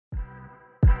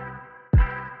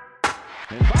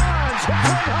Bonds hit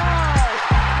one high.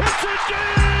 It's a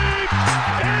deep.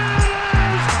 It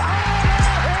is out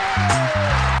of here.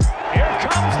 Here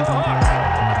comes the hook.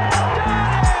 Got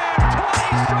him.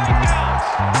 20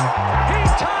 strikeouts. He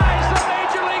ties the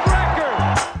major league record.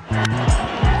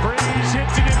 Freese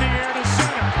hits it in the air to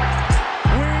center.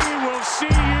 We will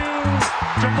see you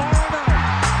tomorrow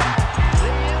night.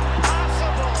 The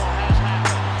impossible has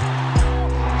happened.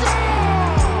 Goal!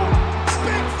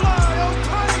 Big fly,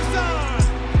 Ohtani's on.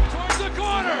 Towards the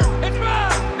corner. It's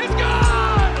back. It's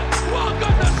gone.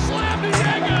 Welcome to Slam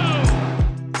Diego.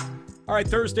 All right,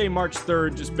 Thursday, March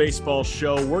 3rd, just baseball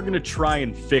show. We're going to try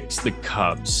and fix the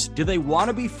Cubs. Do they want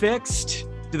to be fixed?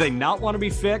 Do they not want to be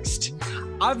fixed?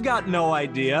 I've got no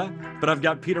idea, but I've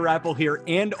got Peter Apple here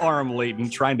and Aram Leighton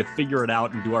trying to figure it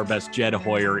out and do our best Jed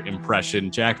Hoyer impression.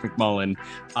 Jack McMullen.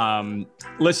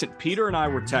 Listen, Peter and I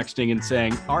were texting and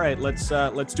saying, all right, let's do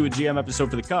a GM episode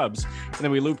for the Cubs. And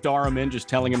then we looped Aram in, just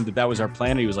telling him that was our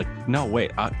plan. And he was like, no,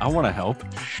 wait, I want to help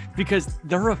because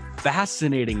they're a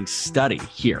fascinating study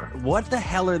here. What the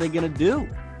hell are they going to do?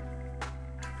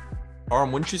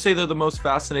 Aram, wouldn't you say they're the most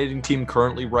fascinating team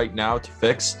currently right now to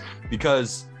fix?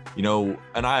 Because, you know,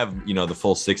 and I have, you know, the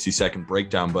full 60-second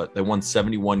breakdown, but they won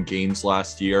 71 games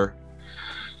last year,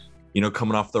 you know,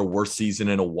 coming off their worst season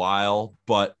in a while,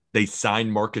 but they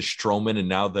signed Marcus Stroman and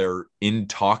now they're in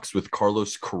talks with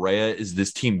Carlos Correa. Is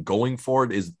this team going for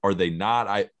it? Are they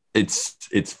not?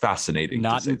 It's fascinating.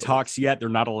 Not in talks yet. They're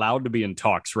not allowed to be in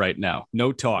talks right now.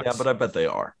 No talks. Yeah, but I bet they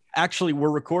are. Actually, we're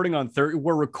recording on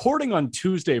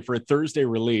Tuesday for a Thursday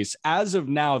release. As of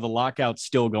now, the lockout's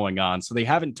still going on, so they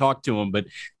haven't talked to him. But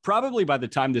probably by the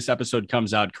time this episode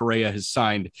comes out, Correa has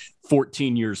signed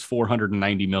 14 years,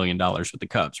 $490 million with the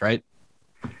Cubs, right?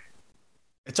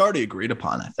 It's already agreed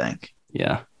upon, I think.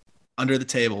 Yeah. Under the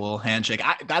table, little handshake.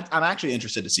 I'm actually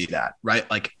interested to see that,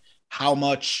 right? Like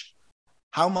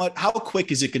how quick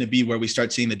is it going to be where we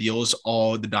start seeing the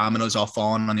dominoes all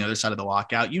falling on the other side of the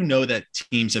lockout? You know that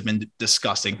teams have been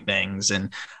discussing things,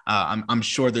 and I'm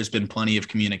sure there's been plenty of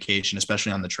communication,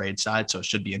 especially on the trade side. So it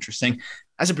should be interesting.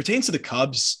 As it pertains to the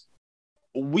Cubs,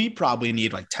 we probably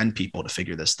need like 10 people to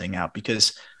figure this thing out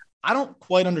because I don't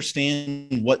quite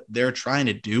understand what they're trying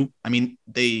to do. I mean,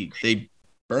 they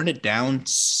burned it down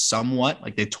somewhat,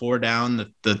 like they tore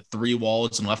down the three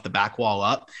walls and left the back wall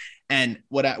up. And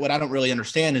what I don't really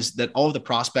understand is that all of the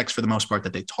prospects, for the most part,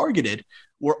 that they targeted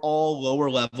were all lower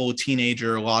level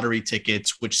teenager lottery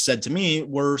tickets, which said to me,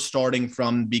 we're starting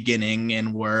from the beginning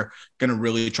and we're going to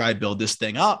really try to build this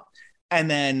thing up. And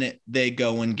then they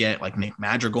go and get like Nick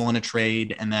Madrigal in a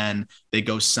trade. And then they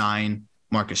go sign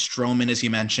Marcus Stroman, as you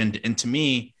mentioned. And to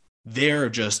me, they're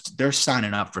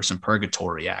signing up for some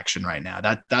purgatory action right now.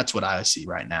 That's what I see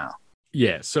right now.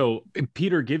 Yeah. So,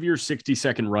 Peter, give your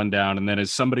 60-second rundown. And then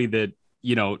as somebody that,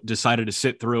 you know, decided to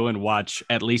sit through and watch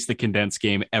at least the condensed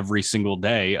game every single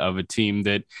day of a team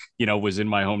that, you know, was in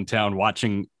my hometown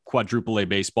watching quadruple A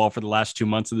baseball for the last 2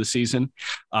 months of the season,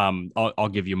 I'll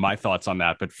give you my thoughts on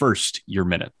that. But first, your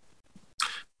minute.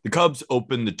 The Cubs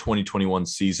opened the 2021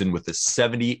 season with a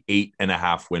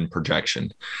 78.5 win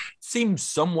projection. Seems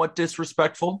somewhat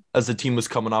disrespectful as the team was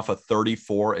coming off a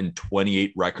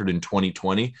 34-28 record in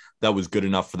 2020. That was good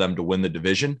enough for them to win the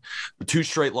division. The two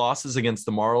straight losses against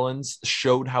the Marlins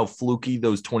showed how fluky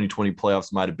those 2020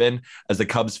 playoffs might have been, as the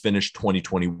Cubs finished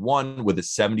 2021 with a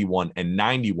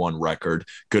 71-91 record,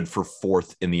 good for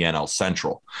fourth in the NL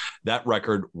Central. That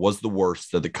record was the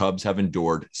worst that the Cubs have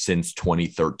endured since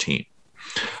 2013.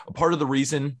 A part of the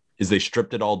reason is they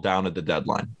stripped it all down at the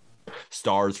deadline.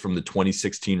 Stars from the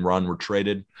 2016 run were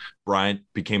traded. Bryant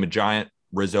became a Giant.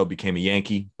 Rizzo became a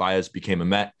Yankee. Baez became a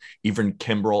Met. Even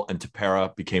Kimbrel and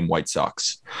Tepera became White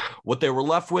Sox. What they were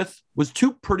left with was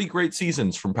two pretty great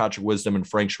seasons from Patrick Wisdom and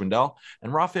Frank Schwindel,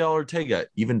 and Rafael Ortega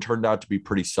even turned out to be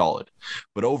pretty solid.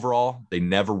 But overall, they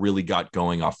never really got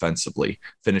going offensively,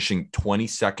 finishing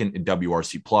 22nd in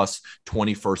WRC+,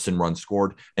 21st in runs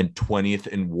scored, and 20th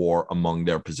in WAR among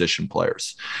their position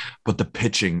players. But the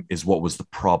pitching is what was the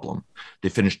problem. They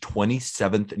finished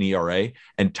 27th in ERA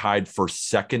and tied for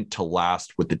second to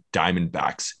last with the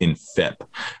Diamondbacks in FIP.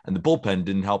 And the bullpen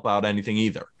didn't help out anything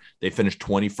either. They finished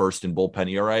 21st in bullpen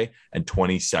ERA and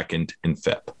 22nd in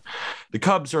FIP. The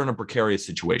Cubs are in a precarious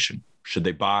situation. Should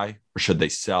they buy or should they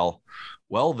sell?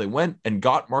 Well, they went and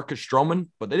got Marcus Stroman,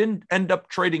 but they didn't end up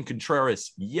trading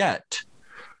Contreras yet.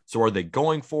 So are they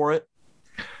going for it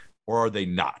or are they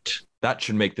not? That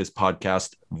should make this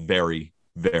podcast very,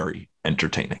 very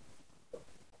entertaining.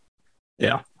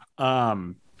 Yeah.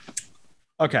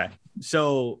 Okay.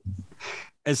 So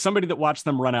as somebody that watched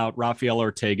them run out Rafael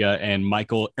Ortega and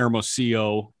Michael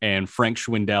Hermosillo and Frank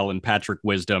Schwindel and Patrick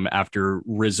Wisdom after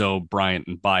Rizzo, Bryant,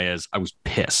 and Baez, I was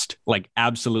pissed, like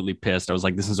absolutely pissed. I was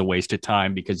like, this is a waste of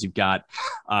time because you've got,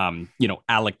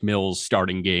 Alec Mills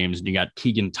starting games and you got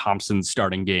Keegan Thompson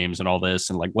starting games and all this.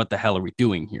 And like, what the hell are we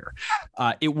doing here?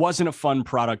 It wasn't a fun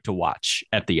product to watch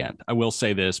at the end. I will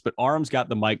say this, but Aram's got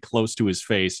the mic close to his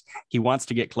face. He wants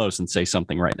to get close and say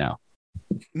something right now.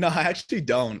 No, I actually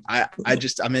don't.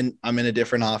 I'm in a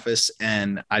different office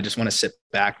and I just want to sit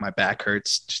back. My back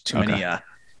hurts. Just too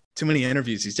many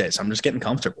interviews these days. So I'm just getting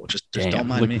comfortable. Just don't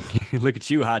mind me. Look at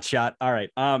you, hot shot. All right.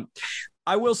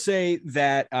 I will say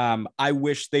that I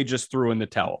wish they just threw in the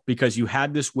towel because you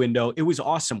had this window. It was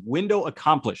awesome. Window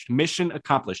accomplished. Mission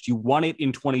accomplished. You won it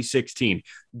in 2016.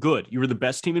 Good. You were the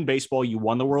best team in baseball. You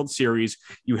won the World Series.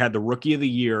 You had the Rookie of the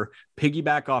Year.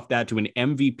 Piggyback off that to an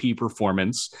MVP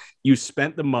performance. You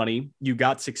spent the money. You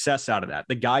got success out of that.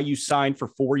 The guy you signed for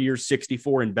 4 years,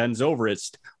 64 in Ben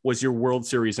Zobrist was your World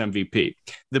Series MVP.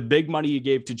 The big money you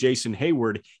gave to Jason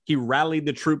Hayward, he rallied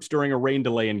the troops during a rain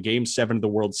delay in Game 7 of the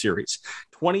World Series.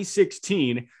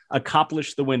 2016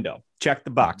 accomplished the window. Check the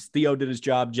box. Theo did his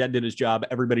job. Jed did his job.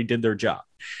 Everybody did their job.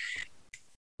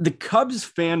 The Cubs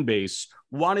fan base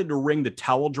wanted to wring the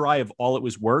towel dry of all it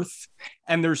was worth,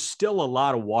 and there's still a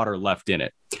lot of water left in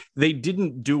it. They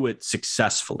didn't do it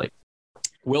successfully.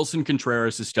 Wilson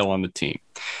Contreras is still on the team.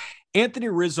 Anthony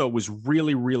Rizzo was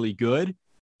really, really good.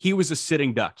 He was a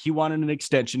sitting duck. He wanted an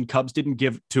extension. Cubs didn't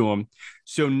give it to him.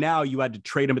 So now you had to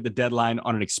trade him at the deadline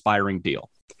on an expiring deal.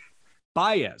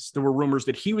 Baez, there were rumors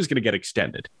that he was going to get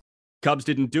extended. Cubs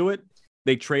didn't do it.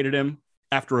 They traded him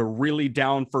after a really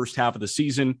down first half of the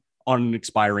season on an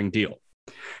expiring deal.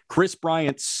 Chris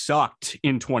Bryant sucked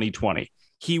in 2020.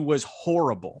 He was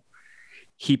horrible.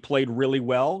 He played really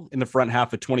well in the front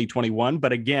half of 2021,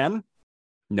 but again,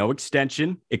 no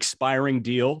extension, expiring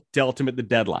deal, dealt him at the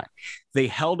deadline. They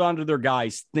held on to their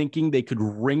guys thinking they could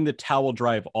wring the towel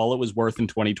dry of all it was worth in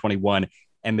 2021,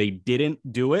 and they didn't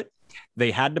do it.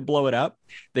 They had to blow it up.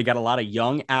 They got a lot of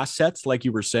young assets, like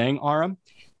you were saying, Aram.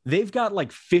 They've got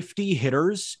like 50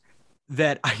 hitters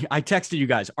that I texted you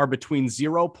guys are between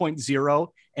 0.0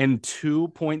 and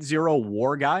 2.0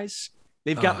 WAR guys.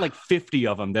 They've got like 50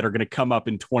 of them that are going to come up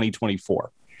in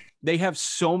 2024. They have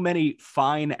so many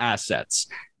fine assets.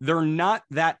 They're not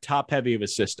that top heavy of a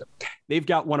system. They've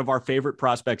got one of our favorite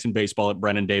prospects in baseball at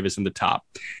Brennan Davis in the top.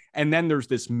 And then there's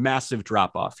this massive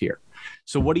drop off here.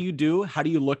 So what do? How do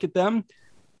you look at them?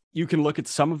 You can look at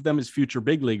some of them as future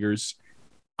big leaguers.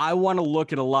 I want to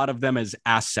look at a lot of them as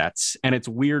assets. And it's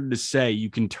weird to say you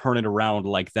can turn it around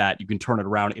like that. You can turn it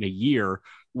around in a year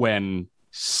when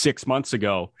 6 months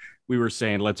ago we were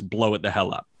saying, let's blow it the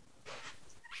hell up.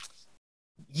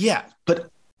 Yeah, but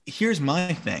here's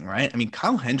my thing, right? I mean,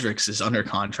 Kyle Hendricks is under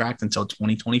contract until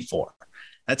 2024.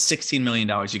 That's $16 million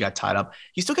you got tied up.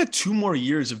 You still got 2 more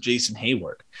years of Jason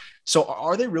Hayward. So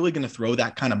are they really going to throw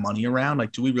that kind of money around?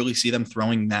 Like, do we really see them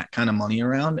throwing that kind of money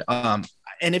around?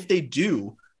 And if they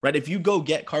do, right, if you go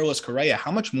get Carlos Correa,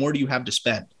 how much more do you have to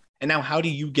spend? And now how do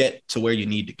you get to where you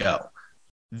need to go?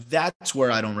 That's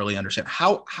where I don't really understand.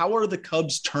 How are the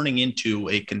Cubs turning into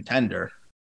a contender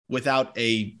without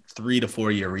a 3 to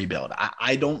 4 year rebuild?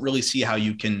 I don't really see how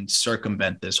you can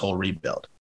circumvent this whole rebuild.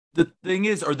 The thing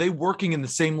is, are they working in the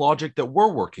same logic that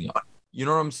we're working on? You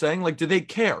know what I'm saying? Like, do they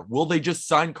care? Will they just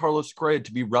sign Carlos Correa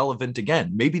to be relevant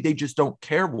again? Maybe they just don't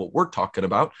care what we're talking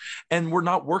about, and we're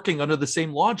not working under the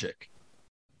same logic.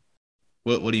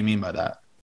 What do you mean by that?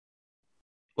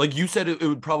 Like you said, it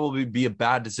would probably be a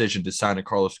bad decision to sign a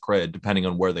Carlos Correa, depending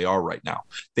on where they are right now.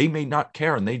 They may not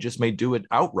care, and they just may do it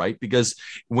outright, because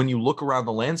when you look around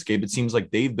the landscape, it seems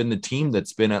like they've been the team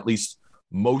that's been at least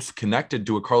most connected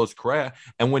to a Carlos Correa.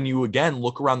 And when you, again,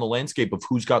 look around the landscape of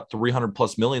who's got 300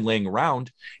 plus million laying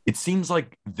around, it seems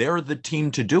like they're the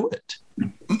team to do it.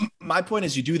 My point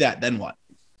is, you do that, then what?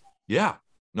 Yeah,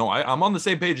 no, I'm on the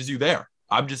same page as you there.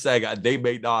 I'm just saying they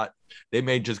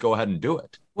may just go ahead and do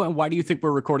it. Well, why do you think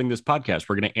we're recording this podcast?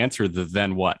 We're going to answer the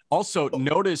then what. Also,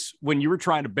 notice when you were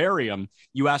trying to bury him,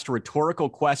 you asked a rhetorical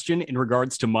question in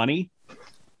regards to money.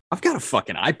 I've got a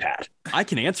fucking iPad. I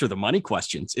can answer the money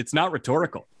questions. It's not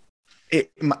rhetorical.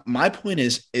 My point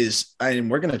is, and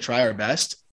we're going to try our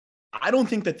best. I don't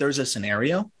think that there's a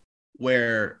scenario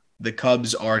where the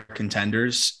Cubs are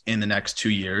contenders in the next 2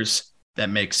 years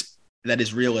that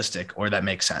is realistic or that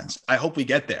makes sense. I hope we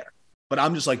get there. But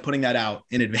I'm just like putting that out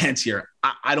in advance here.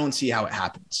 I don't see how it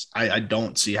happens. I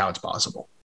don't see how it's possible.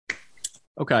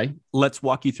 Okay, let's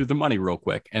walk you through the money real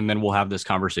quick, and then we'll have this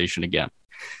conversation again.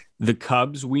 The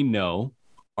Cubs, we know,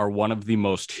 are one of the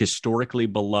most historically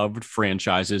beloved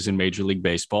franchises in Major League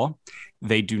Baseball.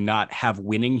 They do not have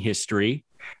winning history,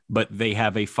 but they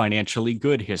have a financially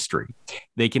good history.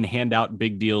 They can hand out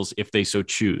big deals if they so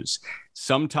choose.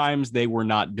 Sometimes they were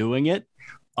not doing it.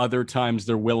 Other times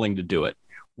they're willing to do it.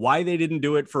 Why they didn't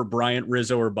do it for Bryant,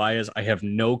 Rizzo, or Baez, I have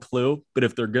no clue. But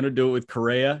if they're going to do it with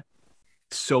Correa,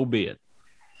 so be it.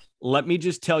 Let me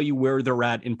just tell you where they're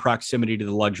at in proximity to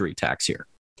the luxury tax here.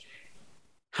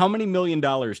 How many $1 million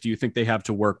do you think they have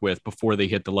to work with before they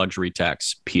hit the luxury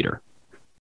tax, Peter?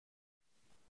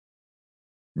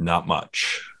 Not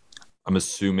much. I'm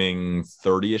assuming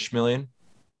 30-ish million.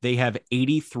 They have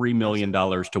 $83 million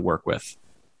to work with.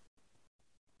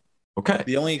 Okay.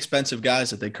 The only expensive guys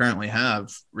that they currently have,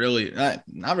 really,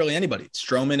 not really anybody.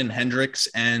 Stroman and Hendricks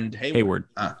and Hayward.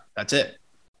 That's it.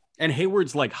 And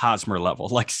Hayward's like Hosmer level,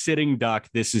 like sitting duck.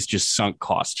 This is just sunk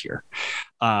cost here,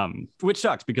 which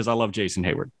sucks because I love Jason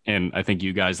Hayward. And I think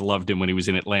you guys loved him when he was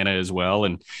in Atlanta as well.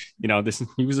 And,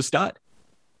 he was a stud.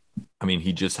 I mean,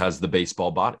 he just has the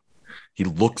baseball body. He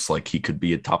looks like he could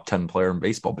be a top 10 player in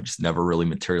baseball, but just never really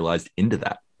materialized into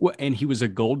that. Well, and he was a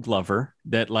Gold Glover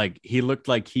that he looked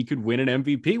like he could win an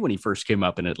MVP when he first came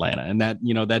up in Atlanta. And that,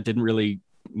 that didn't really,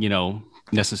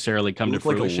 necessarily come to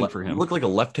fruition for him. He looked like a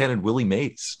left-handed Willie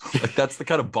Mays. Like that's the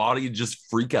kind of body, just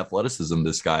freak athleticism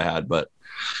this guy had. But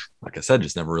like I said,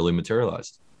 just never really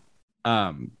materialized.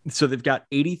 So they've got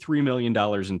 $83 million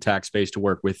in tax base to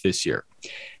work with this year.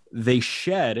 They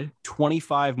shed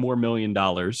 $25 more million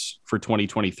for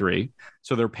 2023.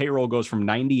 So their payroll goes from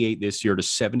 98 this year to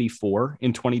 74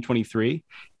 in 2023.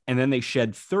 And then they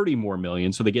shed 30 more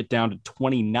million. So they get down to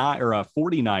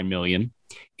 49 million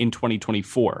in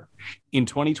 2024. In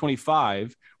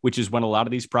 2025, which is when a lot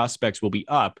of these prospects will be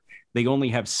up, they only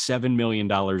have $7 million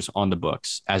on the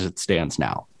books as it stands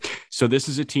now. So this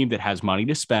is a team that has money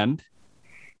to spend,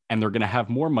 and they're going to have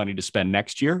more money to spend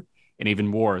next year and even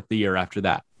more the year after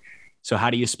that. So how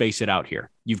do you space it out here?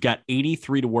 You've got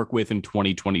 83 to work with in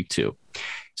 2022.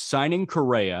 Signing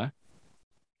Correa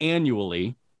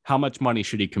annually, how much money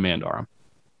should he command, Aram?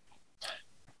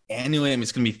 Annually,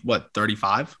 it's going to be, what,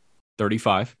 35?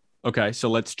 35. Okay, so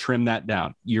let's trim that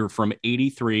down. You're from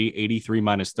 83. 83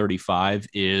 minus 35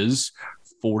 is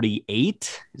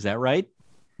 48. Is that right?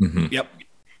 Mm-hmm. Yep.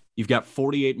 You've got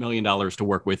 $48 million to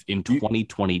work with in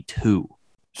 2022.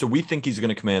 So we think he's going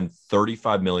to command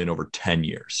 $35 million over 10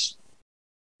 years.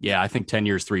 Yeah, I think 10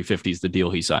 years, 350 is the deal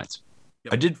he signs.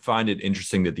 Yep. I did find it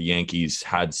interesting that the Yankees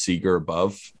had Seager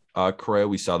above Correa.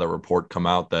 We saw that report come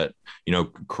out that,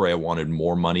 Correa wanted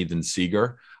more money than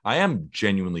Seager. I am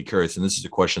genuinely curious, and this is a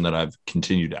question that I've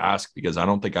continued to ask because I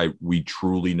don't think we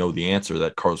truly know the answer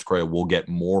that Carlos Correa will get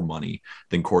more money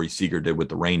than Corey Seager did with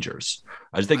the Rangers.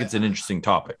 I just think it's an interesting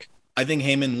topic. I think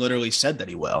Heyman literally said that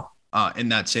he will. In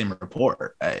that same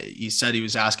report, he said he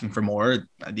was asking for more.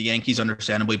 The Yankees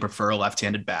understandably prefer a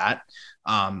left-handed bat.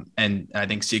 And I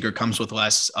think Seager comes with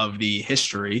less of the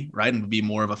history, right? And would be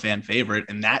more of a fan favorite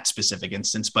in that specific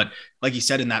instance. But like he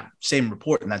said in that same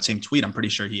report, in that same tweet, I'm pretty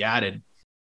sure he added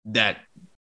that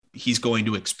he's going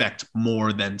to expect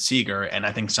more than Seager. And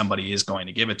I think somebody is going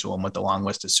to give it to him with the long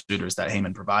list of suitors that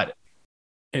Heyman provided.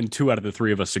 And 2 out of the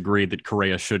 3 of us agreed that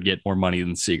Correa should get more money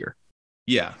than Seager.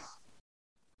 Yeah.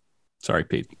 Sorry,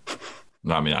 Pete.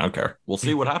 No, I mean, I don't care. We'll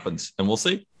see what happens, and we'll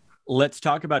see. Let's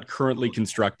talk about currently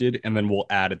constructed, and then we'll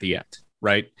add at the end,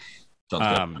 right?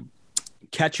 Sounds good.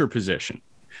 Catcher position.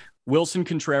 Wilson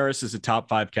Contreras is a top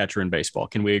 5 catcher in baseball.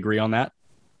 Can we agree on that?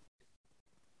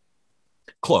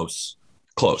 Close.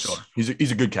 Sure. He's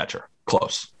a good catcher.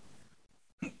 Close.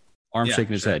 Arm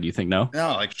shaking his head. You think no?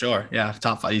 No, sure. Yeah,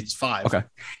 top 5. He's 5. Okay.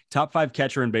 Top 5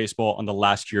 catcher in baseball on the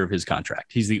last year of his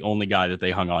contract. He's the only guy that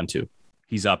they hung on to.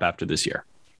 He's up after this year.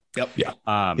 Yep.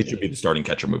 Yeah. He should be the starting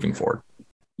catcher moving forward.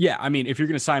 Yeah. I mean, if you're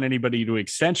going to sign anybody to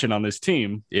extension on this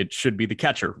team, it should be the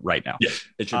catcher right now. Yeah,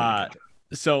 it should be the catcher.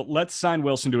 So let's sign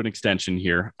Wilson to an extension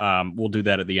here. We'll do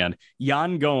that at the end.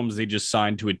 Yan Gomes, they just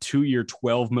signed to a 2-year,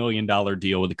 $12 million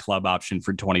deal with a club option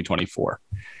for 2024.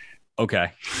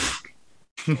 Okay.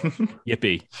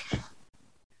 Yippee.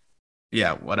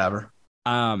 Yeah, whatever.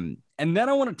 And then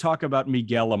I want to talk about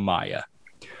Miguel Amaya,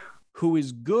 who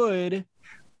is good,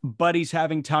 but he's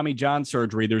having Tommy John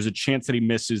surgery. There's a chance that he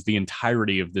misses the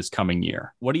entirety of this coming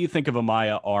year. What do you think of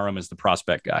Amaya Aram as the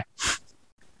prospect guy?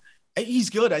 He's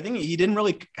good. I think he didn't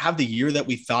really have the year that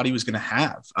we thought he was going to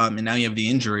have. And now you have the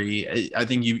injury. I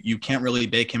think you can't really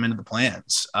bake him into the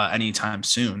plans anytime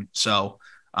soon. So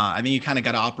I think you kind of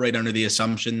got to operate under the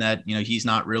assumption that, he's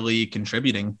not really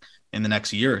contributing in the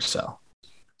next year or so.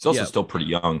 He's also still pretty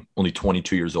young, only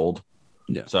 22 years old.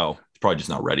 Yeah. So he's probably just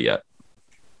not ready yet.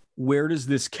 Where does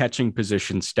this catching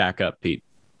position stack up, Pete?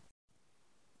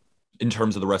 in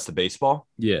terms of the rest of baseball.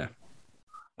 Yeah.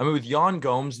 I mean, with Yan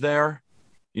Gomes there,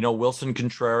 Wilson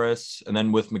Contreras, and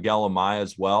then with Miguel Amaya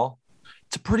as well,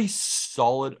 it's a pretty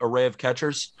solid array of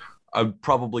catchers. I'd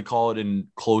probably call it in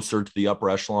closer to the upper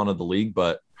echelon of the league,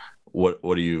 but what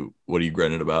are you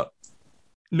granted about?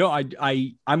 No,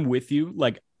 I'm with you.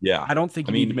 Like, yeah, I don't think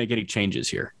you need to make any changes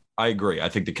here. I agree. I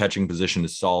think the catching position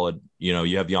is solid.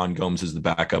 You have Yan Gomes as the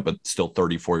backup, but still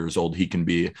 34 years old. He can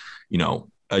be,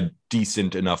 a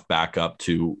decent enough backup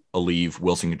to alleviate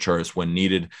Wilson Contreras when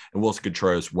needed. And Wilson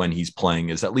Contreras, when he's playing,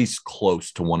 is at least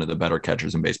close to one of the better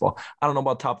catchers in baseball. I don't know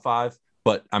about top 5,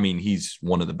 but I mean, he's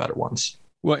one of the better ones.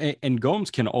 Well, and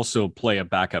Gomes can also play a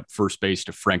backup first base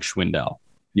to Frank Schwindel.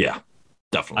 Yeah,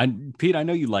 definitely. Pete, I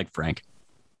know you like Frank.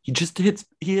 He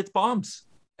hits bombs.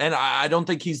 And I don't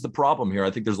think he's the problem here. I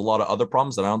think there's a lot of other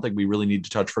problems, and I don't think we really need to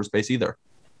touch first base either.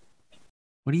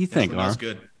 What do you think? Schwindel's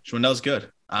good. Schwindel's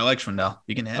good. I like Schwindel.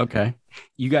 You can hit. Okay.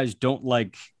 You guys don't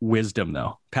like Wisdom,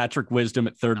 though. Patrick Wisdom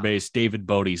at third base. David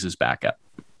Bode's his backup.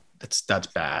 That's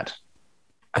bad.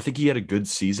 I think he had a good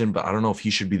season, but I don't know if he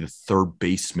should be the third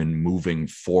baseman moving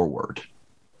forward.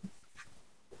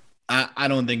 I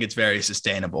don't think it's very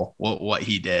sustainable what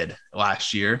he did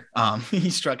last year. He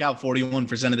struck out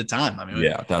 41% of the time. I mean,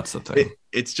 yeah, that's the thing.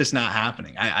 It's just not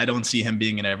happening. I don't see him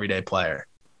being an everyday player.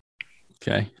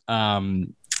 Okay.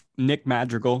 Nick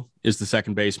Madrigal is the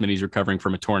second baseman. He's recovering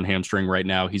from a torn hamstring right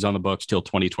now. He's on the books till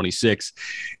 2026.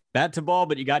 Bat to ball,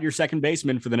 but you got your second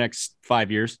baseman for the next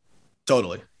 5 years.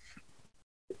 Totally.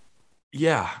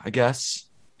 Yeah, I guess.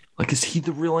 Like, is he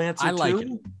the real answer? I like it.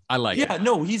 I like it. Yeah,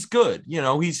 no, he's good.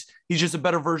 He's just a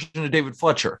better version of David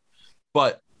Fletcher.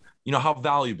 But, how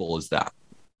valuable is that?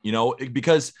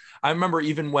 Because I remember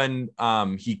even when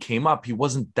he came up, he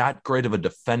wasn't that great of a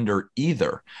defender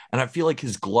either. And I feel like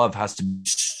his glove has to be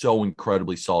so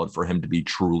incredibly solid for him to be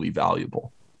truly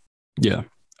valuable. Yeah.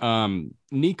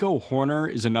 Nico Horner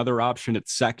is another option at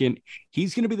second.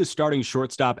 He's going to be the starting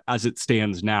shortstop as it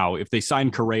stands now. If they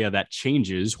sign Correa, that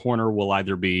changes. Horner will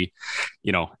either be,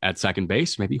 at second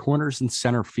base. Maybe Horner's in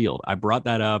center field. I brought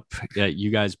that up. You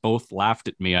guys both laughed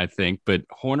at me, I think, but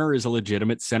Horner is a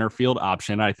legitimate center field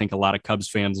option. I think a lot of Cubs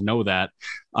fans know that.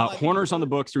 Horner's on the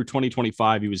books through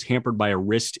 2025. He was hampered by a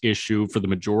wrist issue for the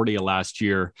majority of last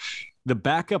year. The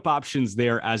backup options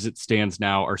there as it stands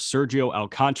now are Sergio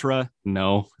Alcantara.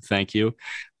 No, thank you.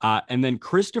 And then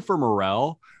Christopher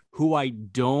Morel, who I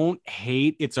don't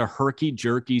hate. It's a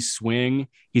herky-jerky swing.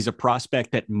 He's a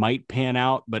prospect that might pan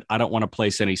out, but I don't want to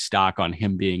place any stock on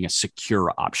him being a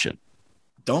secure option.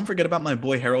 Don't forget about my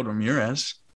boy Harold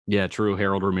Ramirez. Yeah, true.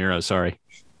 Harold Ramirez, sorry.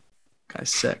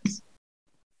 Guy's sick.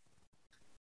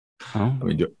 Oh.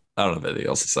 I don't have anything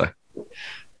else to say.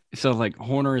 So,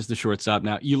 Horner is the shortstop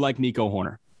now. You like Nico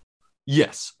Horner?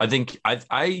 Yes. I think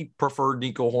I prefer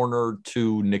Nico Horner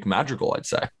to Nick Madrigal, I'd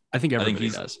say. I think everybody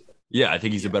does. Yeah, I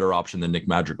think he's a better option than Nick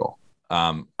Madrigal.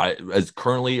 As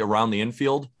currently around the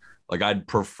infield, I'd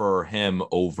prefer him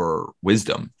over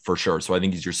Wisdom for sure. So I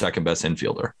think he's your second best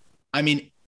infielder. I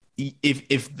mean,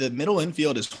 if the middle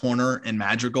infield is Horner and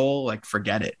Madrigal,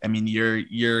 forget it. I mean,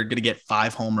 you're going to get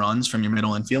 5 home runs from your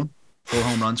middle infield. 4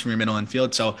 home runs from your middle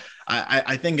infield. So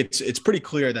I think it's pretty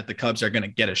clear that the Cubs are going to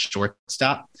get a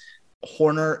shortstop.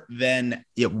 Horner, then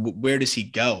where does he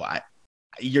go?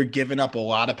 You're giving up a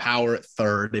lot of power at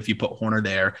third if you put Horner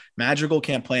there. Madrigal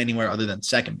can't play anywhere other than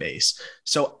second base.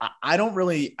 So I don't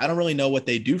really know what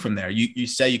they do from there. You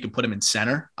say you can put him in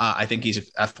center. I think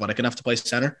he's athletic enough to play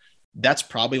center. That's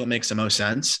probably what makes the most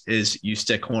sense is you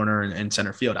stick Horner in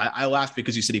center field. I laughed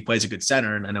because you said he plays a good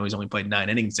center, and I know he's only played 9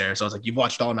 innings there. So I was like, you've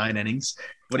watched all 9 innings.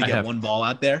 What do you get? 1 ball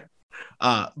out there?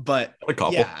 But a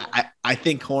couple. Yeah, I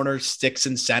think Horner sticks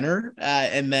in center,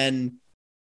 and then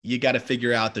you got to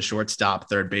figure out the shortstop,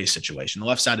 third base situation. The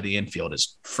left side of the infield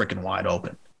is freaking wide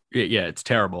open. Yeah, it's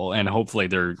terrible. And hopefully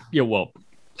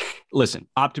listen,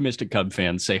 optimistic Cub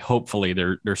fans say hopefully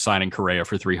they're signing Correa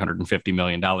for $350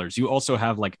 million. You also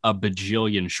have a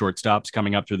bajillion shortstops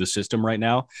coming up through the system right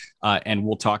now, and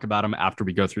we'll talk about them after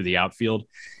we go through the outfield.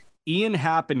 Ian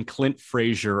Happ and Clint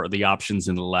Frazier are the options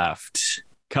in the left.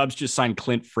 Cubs just signed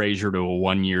Clint Frazier to a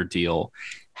 1-year deal.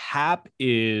 Happ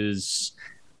is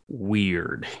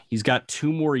weird. He's got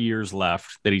 2 more years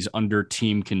left that he's under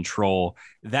team control.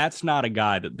 That's not a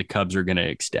guy that the Cubs are going to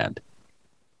extend.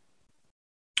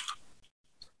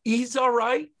 He's all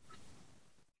right.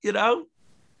 He's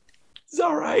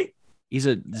all right. He's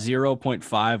a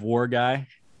 0.5 WAR guy.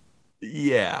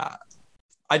 Yeah.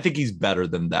 I think he's better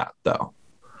than that, though.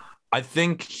 I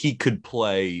think he could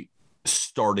play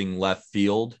starting left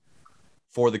field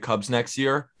for the Cubs next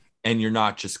year. and you're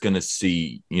not just going to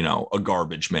see, a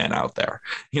garbage man out there.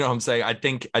 You know what I'm saying? I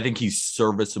think he's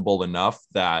serviceable enough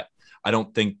that I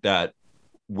don't think that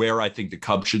where I think the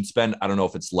Cubs should spend, I don't know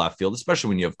if it's left field, especially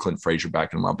when you have Clint Frazier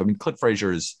backing him up. I mean, Clint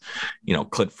Frazier is,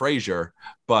 Clint Frazier,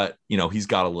 but, he's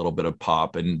got a little bit of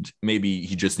pop, and maybe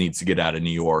he just needs to get out of New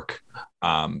York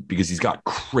because he's got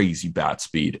crazy bat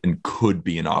speed and could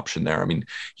be an option there. I mean,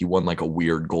 he won like a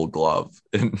weird Gold Glove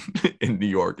in New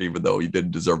York, even though he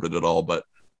didn't deserve it at all, but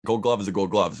Gold Glove is a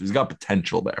Gold Glove. So he's got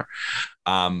potential there.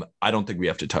 I don't think we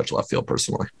have to touch left field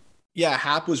personally. Yeah,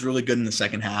 Happ was really good in the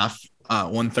second half.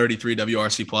 133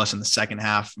 WRC plus in the second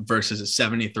half versus a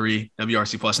 73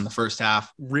 WRC plus in the first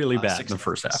half. Really bad in the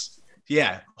first half.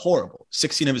 Yeah, horrible.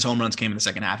 16 of his home runs came in the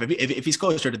second half. If he's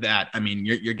closer to that, I mean,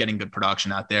 you're getting good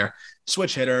production out there.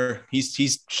 Switch hitter.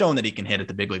 He's shown that he can hit at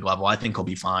the big league level. I think he'll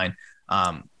be fine.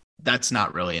 That's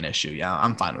not really an issue. Yeah,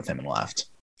 I'm fine with him in left.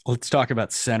 Let's talk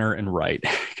about center and right,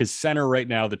 because center right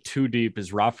now, the two deep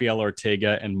is Rafael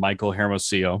Ortega and Michael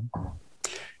Hermosillo.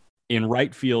 In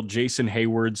right field, Jason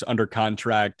Hayward's under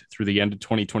contract through the end of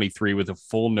 2023 with a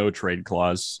full no trade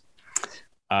clause.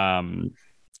 And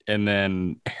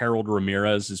then Harold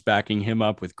Ramirez is backing him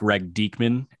up with Greg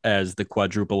Diekman as the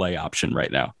quadruple A option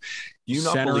right now.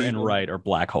 Center and right are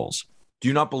black holes. Do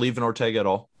you not believe in Ortega at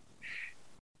all?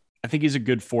 I think he's a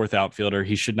good fourth outfielder.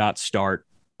 He should not start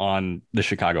on the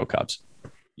Chicago Cubs.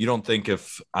 You don't think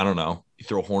if, I don't know, you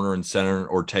throw Horner in center,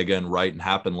 Ortega in right, and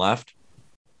Happ in left?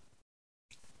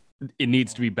 It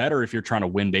needs to be better if you're trying to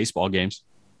win baseball games.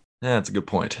 Yeah, that's a good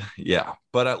point. Yeah,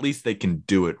 but at least they can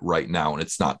do it right now, and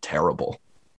it's not terrible.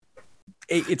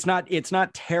 It's not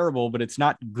terrible, but it's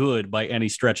not good by any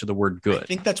stretch of the word good. I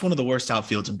think that's one of the worst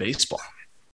outfields in baseball.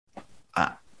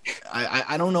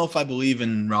 I don't know if I believe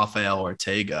in Rafael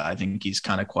Ortega. I think he's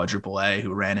kind of quadruple A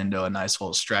who ran into a nice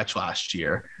little stretch last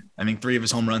year. I think 3 of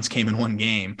his home runs came in one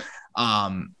game.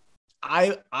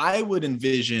 I would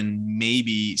envision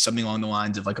maybe something along the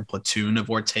lines of like a platoon of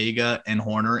Ortega and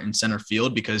Horner in center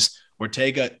field, because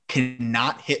Ortega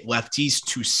cannot hit lefties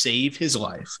to save his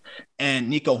life, and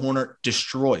Nico Horner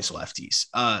destroys lefties.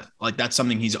 Like that's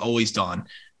something he's always done,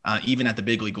 even at the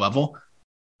big league level.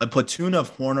 A platoon of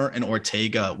Horner and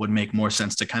Ortega would make more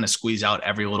sense to kind of squeeze out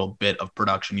every little bit of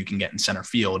production you can get in center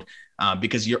field,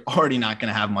 because you're already not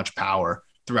going to have much power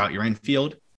throughout your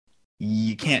infield.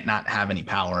 You can't not have any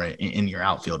power in your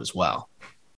outfield as well.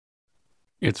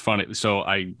 It's funny. So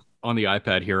on the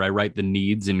iPad here, I write the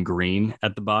needs in green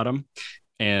at the bottom,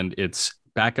 and it's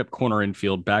backup corner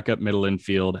infield, backup middle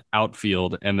infield,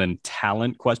 outfield, and then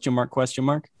talent, ?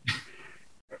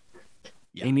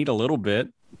 Yeah. They need a little bit.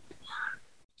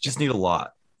 Just need a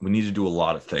lot. We need to do a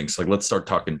lot of things. Like, let's start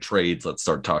talking trades. Let's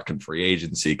start talking free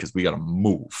agency, because we got to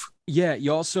move. Yeah.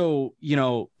 You also,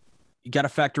 you got to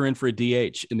factor in for a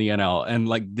DH in the NL, and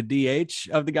like the DH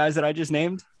of the guys that I just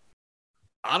named,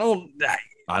 I don't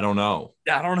know.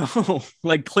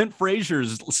 Like Clint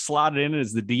Frazier's slotted in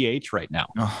as the DH right now.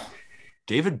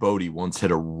 David Bodie once hit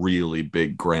a really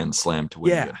big grand slam to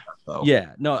win.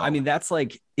 Yeah. No, I mean, that's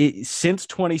like since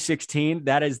 2016,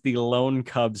 that is the lone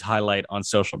Cubs highlight on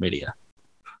social media.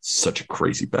 Such a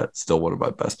crazy bet. Still one of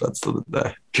my best bets to the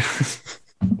day.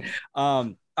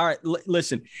 All right.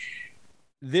 Listen,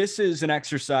 this is an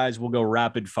exercise. We'll go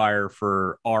rapid fire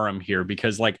for Aram here,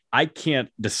 because like I can't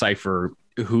decipher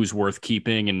who's worth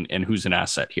keeping and who's an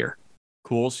asset here.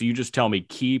 Cool. So you just tell me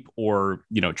keep or,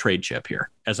 trade chip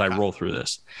here as I roll through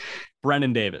this.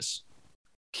 Brennan Davis.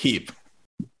 Keep.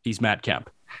 He's Matt Kemp.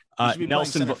 He should be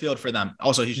Nelson playing center field for them.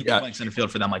 Also, he should be playing center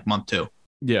field for them like month 2.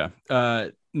 Yeah.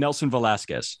 Nelson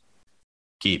Velasquez.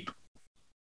 Keep.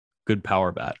 Good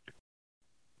power bat.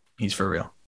 He's for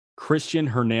real. Christian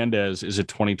Hernandez is a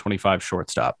 2025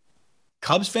 shortstop.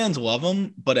 Cubs fans love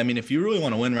him, but I mean, if you really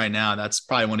want to win right now, that's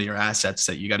probably one of your assets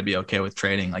that you got to be okay with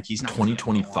trading. Like he's not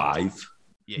 2025.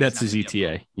 Yeah, that's his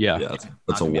ETA. Yeah,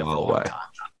 that's a while away.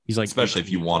 He's like, especially if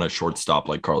you want a shortstop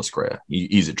like Carlos Correa,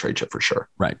 he's a trade chip for sure.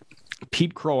 Right.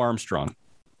 Pete Crow Armstrong.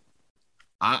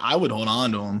 I would hold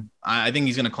on to him. I think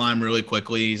he's going to climb really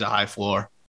quickly. He's a high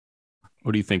floor.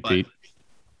 What do you think, Pete?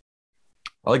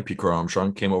 I like Pete Crow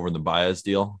Armstrong. Came over in the Baez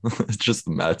deal. It's just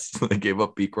the Mets. They gave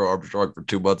up Pete Crow Armstrong for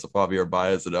 2 months of Javier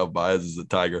Baez, and now Baez is a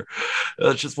Tiger.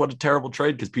 That's just what a terrible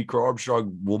trade, because Pete Crow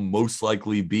Armstrong will most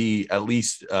likely be at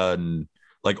least,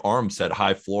 like Arm said,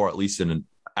 high floor, at least in an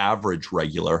average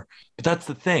regular. But that's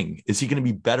the thing. Is he going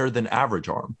to be better than average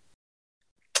Arm?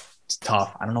 It's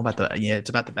tough. I don't know about it's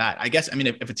about the bat. I guess, I mean,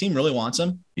 if a team really wants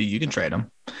him, you can trade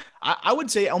him. I would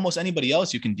say almost anybody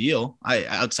else you can deal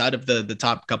outside of the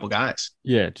top couple guys.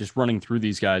 Yeah, just running through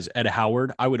these guys. Ed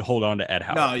Howard, I would hold on to Ed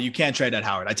Howard. No, you can't trade Ed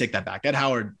Howard. I take that back. Ed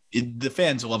Howard, the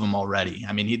fans love him already.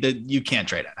 I mean, you can't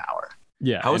trade Ed Howard.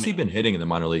 Yeah. How has he been hitting in the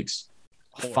minor leagues?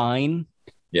 Fine.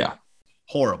 Yeah.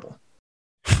 Horrible.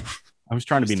 I was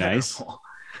trying to be nice.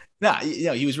 No,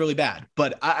 he was really bad,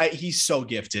 but he's so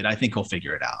gifted. I think he'll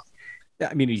figure it out. Yeah,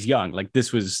 I mean, he's young. Like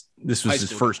this was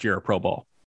his first year of pro ball.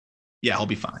 Yeah, he'll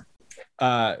be fine.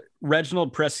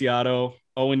 Reginald Preciado,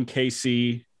 Owen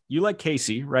Casey. You like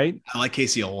Casey, right? I like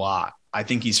Casey a lot. I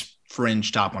think he's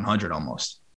fringe top 100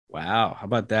 almost. Wow. How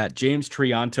about that? James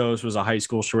Triantos was a high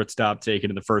school shortstop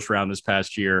taken in the first round this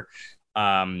past year.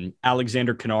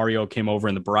 Alexander Canario came over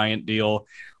in the Bryant deal.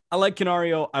 I like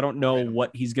Canario. I don't know what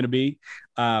he's going to be.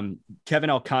 Kevin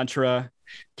Alcantara,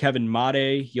 Kevin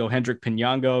Made, Yohendrick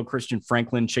Pinango, Christian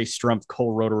Franklin, Chase Strumpf,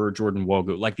 Cole Roederer, Jordan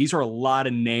Wogu. Like these are a lot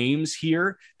of names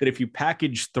here that if you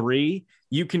package 3,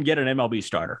 you can get an MLB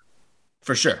starter.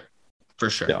 For sure.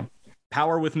 So,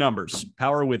 power with numbers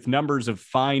of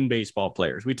fine baseball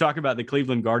players. We talk about the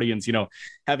Cleveland Guardians,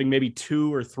 having maybe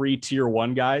 2 or 3 tier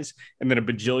 1 guys and then a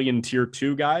bajillion tier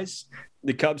 2 guys.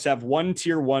 The Cubs have 1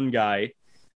 tier 1 guy,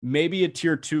 maybe a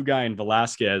tier 2 guy in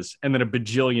Velasquez, and then a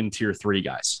bajillion tier 3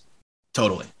 guys.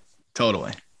 Totally.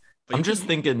 But I'm just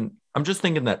thinking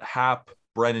that Happ,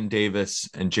 Brennan Davis,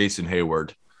 and Jason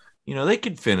Hayward, they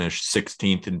could finish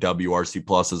 16th in WRC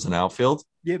plus as an outfield.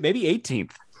 Yeah, maybe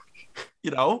 18th.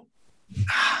 Yeah.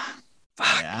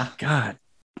 God,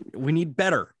 we need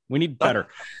better.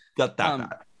 Not that bad.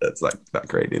 That's like not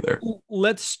great either.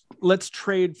 Let's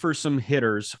trade for some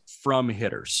hitters from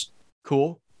hitters.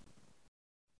 Cool.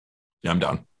 Yeah, I'm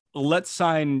down. Let's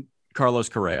sign Carlos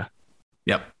Correa.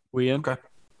 Yep. We in? Okay.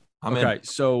 I'm in. in.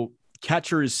 So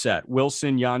catcher is set.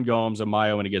 Wilson, Yan Gomes,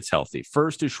 Amayo when he gets healthy.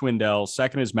 First is Schwindel.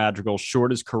 Second is Madrigal.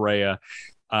 Short is Correa.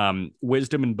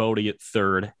 Wisdom and Bodie at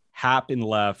third. Happ in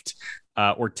left.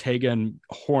 Ortega and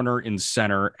Horner in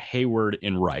center. Hayward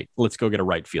in right. Let's go get a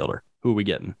right fielder. Who are we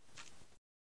getting?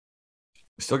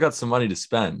 We still got some money to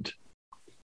spend.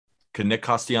 Could Nick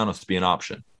Castellanos be an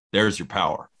option? There's your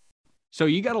power. So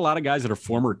you got a lot of guys that are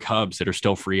former Cubs that are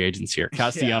still free agents here.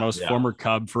 Castellanos, former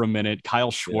Cub for a minute.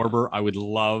 Kyle Schwarber, I would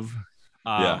love.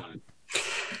 I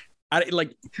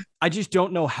just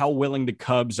don't know how willing the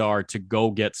Cubs are to go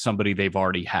get somebody they've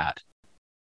already had.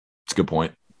 That's a good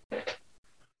point.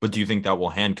 But do you think that will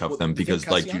handcuff them? Because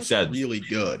like you said, really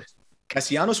good.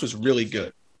 Castellanos was really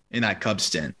good in that Cubs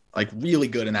stint, like really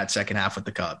good in that second half with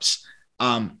the Cubs.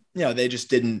 They just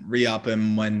didn't re-up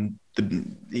him when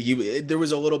there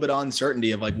was a little bit of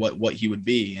uncertainty of like what he would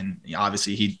be. And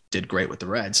obviously he did great with the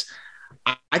Reds.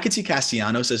 I could see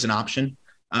Castellanos as an option,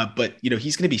 but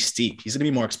he's going to be steep. He's going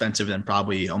to be more expensive than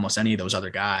probably almost any of those other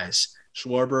guys.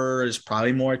 Schwarber is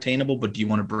probably more attainable, but do you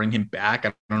want to bring him back?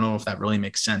 I don't know if that really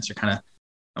makes sense. You're kind of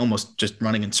almost just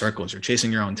running in circles. You're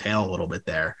chasing your own tail a little bit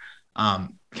there.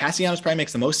 Castellanos probably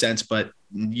makes the most sense, but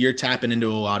you're tapping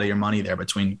into a lot of your money there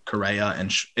between Correa and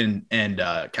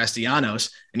Castellanos,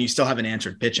 and you still haven't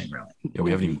answered pitching, really. Yeah,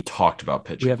 we haven't even talked about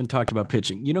pitching. We haven't talked about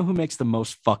pitching. You know who makes the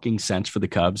most fucking sense for the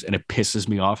Cubs, and it pisses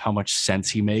me off how much sense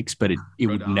he makes, but it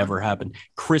would never happen.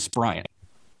 Chris Bryant.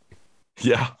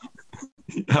 Yeah.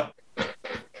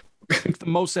 Makes the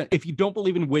most sense. If you don't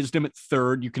believe in Wisdom at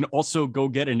third, you can also go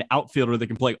get an outfielder that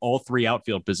can play all 3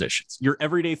 outfield positions. Your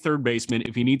everyday third baseman,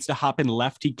 if he needs to hop in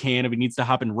left, he can. If he needs to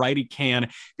hop in right, he can.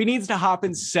 If he needs to hop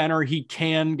in center, he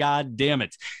can. God damn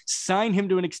it. Sign him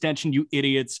to an extension, you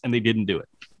idiots, and they didn't do it.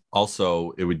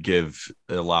 Also, it would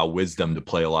allow Wisdom to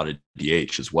play a lot of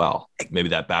DH as well. Maybe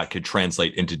that bat could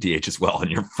translate into DH as well, and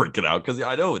you're freaking out because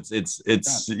I know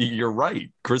it's you're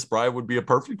right. Chris Bryant would be a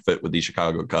perfect fit with the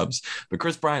Chicago Cubs, but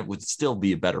Chris Bryant would still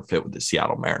be a better fit with the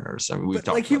Seattle Mariners. I mean, we've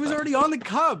talked he was already on the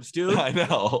Cubs, dude. I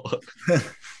know.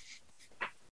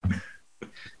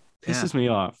 Pisses me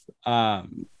off.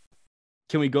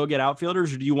 Can we go get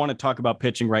outfielders, or do you want to talk about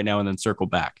pitching right now and then circle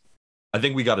back? I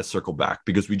think we got to circle back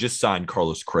because we just signed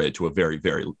Carlos Correa to a very,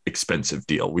 very expensive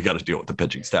deal. We got to deal with the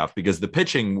pitching staff because the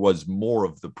pitching was more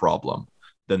of the problem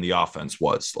than the offense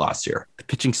was last year. The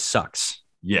pitching sucks.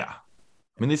 Yeah.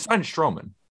 I mean, they signed Stroman,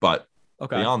 but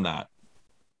beyond that.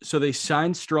 So they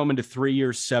signed Stroman to 3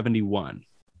 years, 71.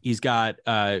 He's got,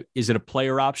 is it a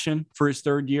player option for his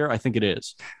third year? I think it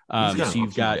is. So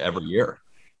you've got every year.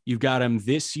 You've got him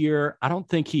this year. I don't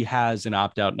think he has an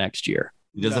opt-out next year.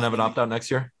 He doesn't have an opt-out next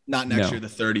year? Not next year, the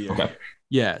third year. Okay.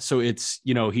 Yeah, so it's,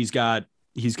 he's got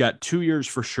 2 years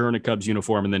for sure in a Cubs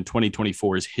uniform, and then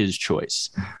 2024 is his choice.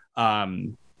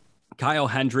 Kyle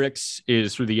Hendricks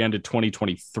is through the end of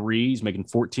 2023. He's making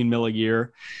 $14 million a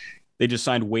year. They just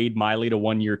signed Wade Miley to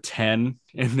 1 year, 10.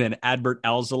 And then Adbert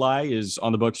Alzolay is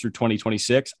on the books through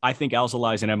 2026. I think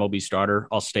Alzolay is an MLB starter.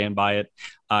 I'll stand by it.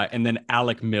 And then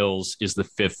Alec Mills is the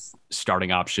 5th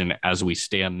starting option as we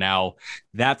stand now.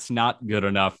 That's not good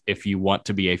enough if you want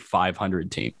to be a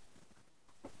 500 team.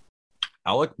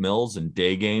 Alec Mills in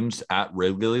day games at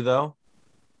Wrigley, though,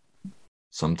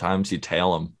 sometimes you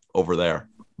tail him over there.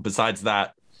 Besides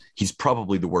that, he's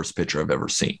probably the worst pitcher I've ever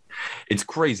seen. It's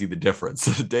crazy the difference.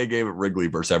 The day game at Wrigley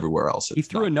versus everywhere else. He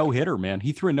threw a no-hitter, man.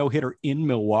 He threw a no-hitter in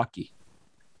Milwaukee.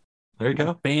 There you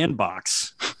go.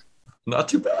 Bandbox. Not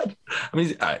too bad. I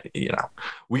mean,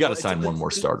 we got to sign one more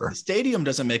starter. The stadium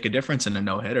doesn't make a difference in a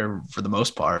no-hitter for the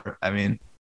most part. I mean,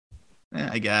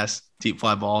 I guess. Deep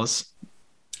fly balls.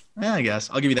 I guess.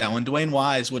 I'll give you that one. Dwayne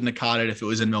Wise wouldn't have caught it if it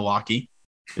was in Milwaukee.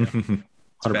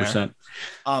 100%.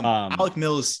 Alec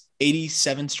Mills,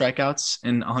 87 strikeouts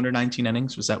in 119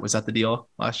 innings. Was that the deal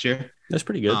last year? That's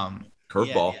pretty good.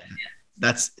 Curveball.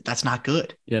 Yeah. That's not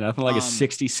good. Yeah, nothing like a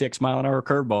 66-mile-an-hour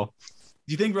curveball.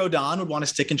 Do you think Rodon would want to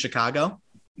stick in Chicago?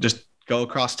 Just go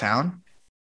across town?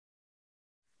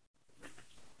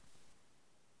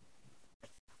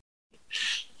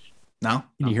 No?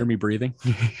 Can you hear me breathing?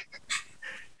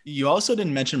 You also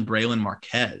didn't mention Braylon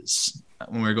Marquez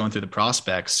when we were going through the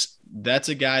prospects. That's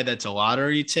a guy that's a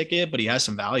lottery ticket, but he has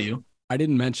some value. I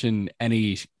didn't mention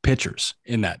any pitchers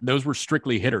in that. Those were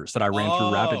strictly hitters that I ran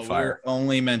through rapid fire.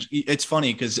 Only mention. It's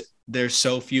funny because there's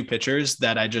so few pitchers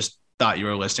that I just thought you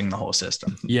were listing the whole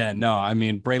system. Yeah, no, I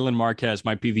mean, Braylon Marquez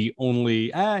might be the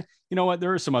only. You know what?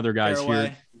 There are some other guys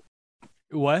here.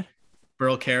 What?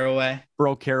 Burl Carraway.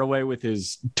 Burl Carraway with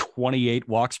his 28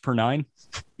 walks per 9.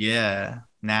 Yeah,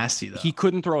 nasty though. He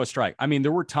couldn't throw a strike. I mean,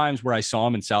 there were times where I saw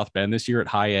him in South Bend this year at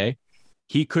High A.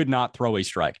 He could not throw a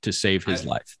strike to save his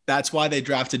life. That's why they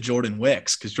drafted Jordan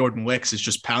Wicks, because Jordan Wicks is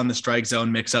just pound the strike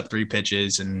zone, mix up 3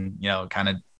 pitches, and kind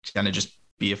of just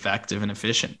be effective and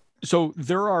efficient. So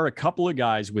there are a couple of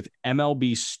guys with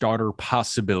MLB starter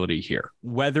possibility here.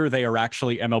 Whether they are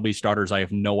actually MLB starters, I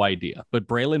have no idea. But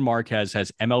Braylon Marquez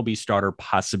has MLB starter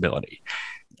possibility.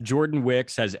 Jordan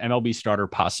Wicks has MLB starter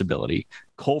possibility.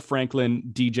 Cole Franklin,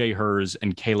 DJ Hers,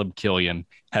 and Caleb Killian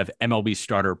have MLB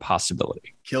starter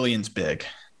possibility. Killian's big.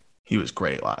 He was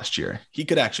great last year. He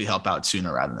could actually help out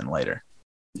sooner rather than later.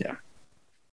 Yeah.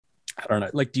 I don't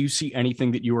know. Like, do you see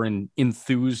anything that you were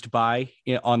enthused by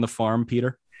on the farm,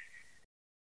 Peter?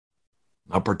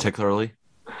 Not particularly.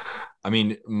 I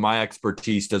mean, my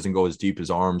expertise doesn't go as deep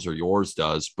as Arms or yours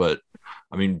does, but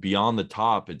I mean, beyond the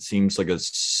top, it seems like a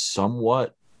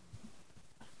somewhat,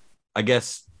 I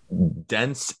guess,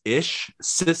 dense-ish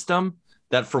system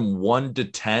that from 1 to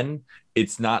 10,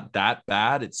 it's not that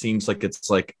bad. It seems like it's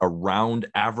like around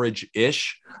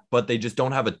average-ish, but they just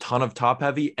don't have a ton of top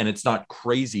heavy and it's not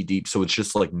crazy deep. So it's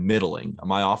just like middling.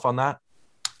 Am I off on that?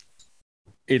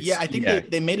 I think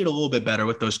they made it a little bit better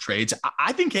with those trades.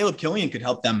 I think Caleb Killian could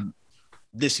help them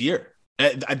this year.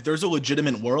 There's a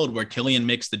legitimate world where Killian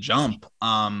makes the jump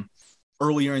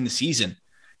earlier in the season.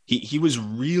 He was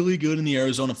really good in the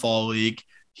Arizona Fall League.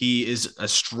 He is a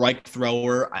strike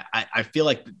thrower. I feel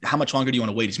like, how much longer do you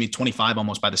want to wait? He's going to be 25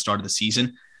 almost by the start of the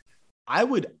season. I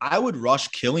would rush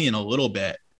Killian a little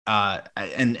bit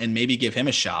and maybe give him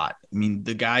a shot. I mean,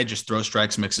 the guy just throws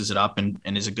strikes, mixes it up, and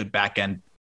is a good back end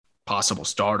possible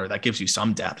starter. That gives you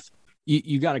some depth.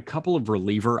 You got a couple of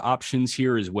reliever options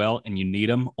here as well, and you need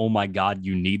them. Oh my God,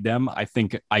 you need them. I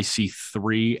think I see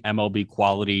 3 MLB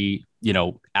quality,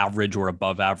 average or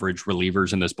above average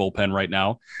relievers in this bullpen right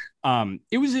now. I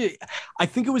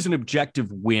think it was an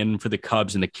objective win for the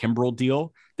Cubs in the Kimbrel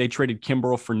deal. They traded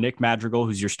Kimbrel for Nick Madrigal,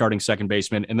 who's your starting second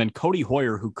baseman, and then Cody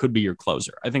Hoyer, who could be your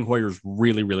closer. I think Hoyer's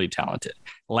really, really talented.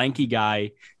 Lanky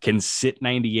guy, can sit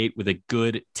 98 with a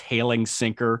good tailing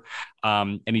sinker.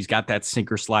 And he's got that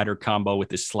sinker slider combo with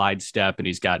his slide step, and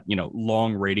he's got,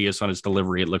 long radius on his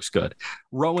delivery. It looks good.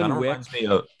 Rowan Wick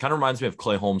kind of reminds me of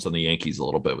Clay Holmes on the Yankees a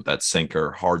little bit with that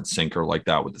sinker, hard sinker like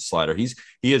that with the slider. He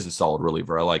is a solid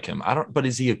reliever. I like him. But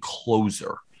is he a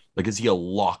closer? Like, is he a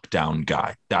lockdown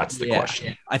guy? That's the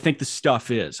question. I think the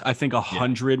stuff is. I think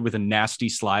 100 with a nasty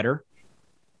slider.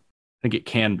 I think it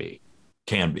can be.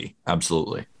 Can be.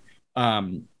 Absolutely.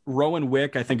 Rowan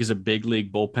Wick, I think, is a big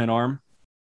league bullpen arm.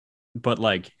 But,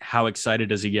 how excited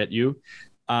does he get you?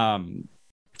 And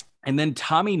then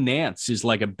Tommy Nance is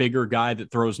like a bigger guy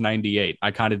that throws 98.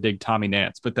 I kind of dig Tommy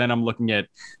Nance. But then I'm looking at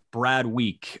Brad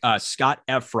Week, Scott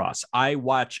Effross. I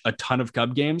watch a ton of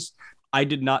Cub games. I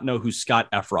did not know who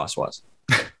Scott Effross was.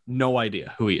 No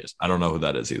idea who he is. I don't know who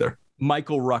that is either.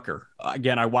 Michael Rucker.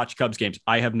 Again, I watch Cubs games.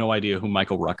 I have no idea who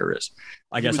Michael Rucker is.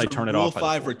 I guess I turn it off. Rule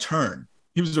 5 return.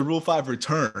 He was a Rule 5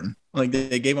 return. Like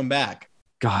they gave him back.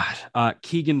 God,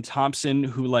 Keegan Thompson,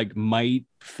 who like might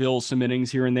fill some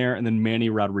innings here and there, and then Manny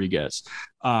Rodriguez.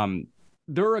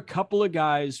 There are a couple of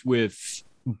guys with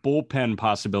bullpen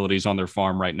possibilities on their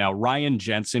farm right now. Ryan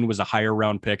Jensen was a higher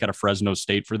round pick out of Fresno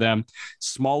State for them.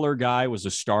 Smaller guy, was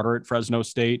a starter at Fresno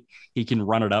State. He can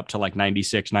run it up to like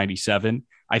 96, 97.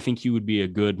 I think he would be a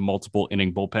good multiple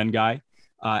inning bullpen guy.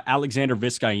 Alexander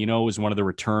Vizcaino is one of the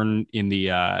return in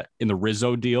the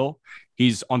Rizzo deal.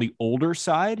 He's on the older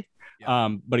side,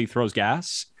 but he throws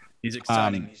gas. He's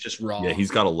exciting. He's just raw. Yeah,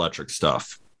 he's got electric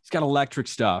stuff. He's got electric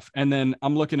stuff. And then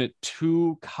I'm looking at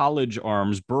 2 college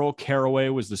arms. Burl Caraway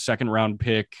was the second round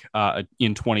pick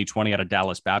in 2020 out of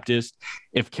Dallas Baptist.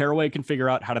 If Caraway can figure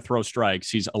out how to throw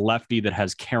strikes, he's a lefty that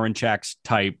has Karinchak's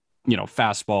type,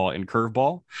 fastball and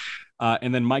curveball.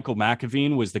 And then Michael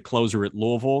McAveen was the closer at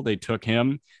Louisville. They took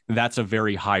him. That's a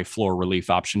very high floor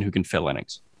relief option who can fill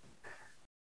innings.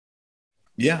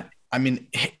 Yeah. I mean,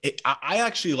 I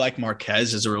actually like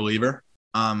Marquez as a reliever.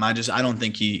 I don't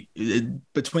think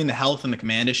between the health and the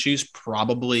command issues,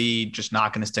 probably just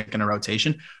not going to stick in a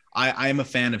rotation. I am a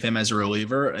fan of him as a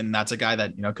reliever, and that's a guy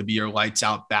that, could be your lights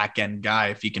out back end guy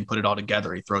if he can put it all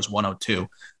together. He throws 102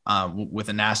 with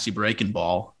a nasty breaking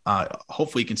ball.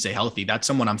 Hopefully he can stay healthy. That's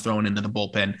someone I'm throwing into the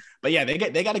bullpen. But yeah,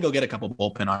 they got to go get a couple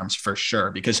bullpen arms for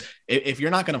sure, because if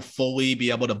you're not going to fully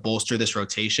be able to bolster this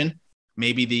rotation,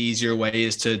 maybe the easier way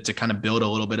is to kind of build a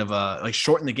little bit of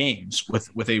shorten the games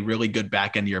with a really good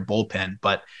back end of your bullpen.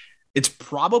 But it's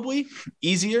probably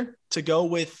easier to go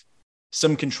with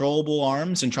some controllable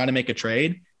arms and try to make a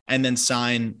trade and then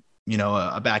sign,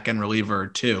 a back end reliever or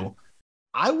two.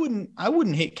 I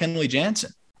wouldn't hate Kenley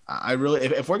Jansen. I really,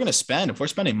 if we're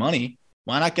spending money,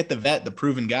 why not get the vet, the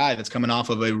proven guy that's coming off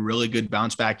of a really good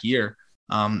bounce back year,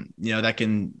 that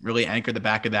can really anchor the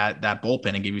back of that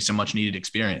bullpen and give you some much needed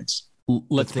experience.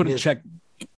 Let's put a check.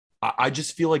 I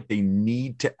just feel like they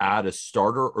need to add a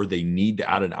starter or they need to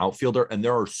add an outfielder. And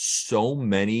there are so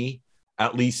many,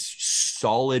 at least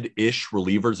solid-ish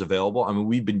relievers available. I mean,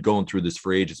 we've been going through this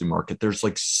free agency market. There's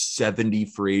like 70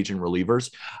 free agent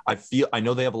relievers. I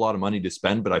know they have a lot of money to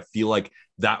spend, but I feel like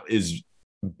that is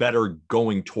better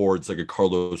going towards like a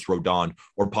Carlos Rodon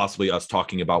or possibly us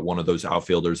talking about one of those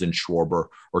outfielders in Schwarber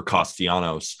or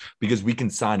Castellanos, because we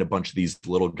can sign a bunch of these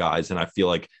little guys. And I feel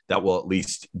like that will at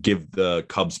least give the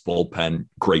Cubs bullpen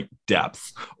great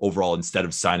depth overall instead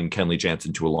of signing Kenley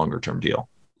Jansen to a longer term deal.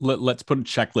 Let's put a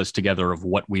checklist together of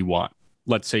what we want.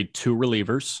 Let's say 2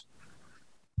 relievers.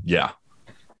 Yeah.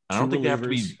 I don't think they have to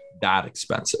be that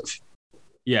expensive.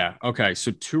 Yeah. Okay. So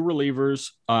 2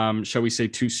 relievers. Shall we say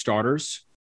 2 starters?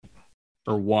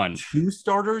 Or 1? 2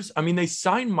 starters? I mean, they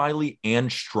signed Miley and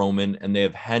Stroman, and they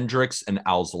have Hendricks and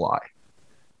Alzolay.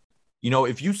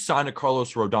 If you sign a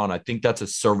Carlos Rodon, I think that's a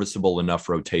serviceable enough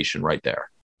rotation right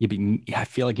there. I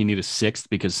feel like you need a 6th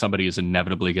because somebody is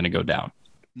inevitably going to go down.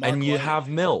 And you have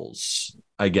Mills,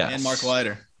 I guess. And Mark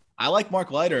Leiter. I like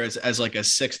Mark Leiter as like a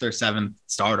 6th or 7th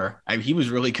starter. He was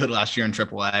really good last year in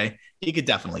AAA. He could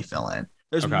definitely fill in.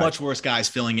 There's much worse guys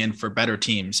filling in for better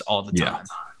teams all the time.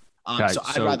 So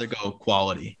I'd rather go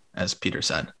quality, as Peter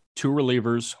said. 2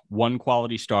 relievers, 1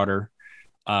 quality starter.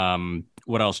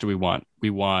 What else do we want?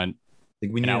 I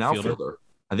think we need an outfielder.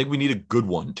 I think we need a good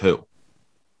one too.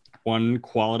 1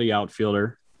 quality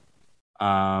outfielder.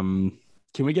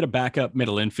 Can we get a backup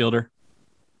middle infielder?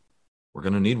 We're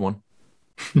gonna need one.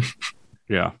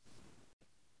 Yeah.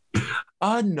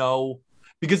 No,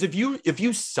 because if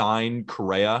you sign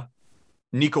Correa,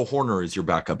 Nico Horner is your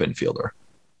backup infielder.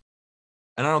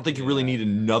 And I don't think you really need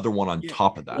another one on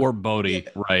top of that. Or Bodie,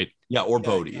 right? Yeah, or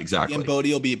Bodie, exactly. And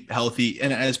Bodie will be healthy.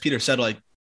 And as Peter said,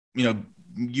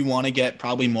 you want to get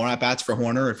probably more at-bats for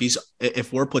Horner.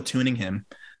 If we're platooning him,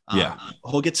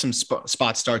 he'll get some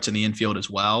spot starts in the infield as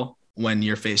well when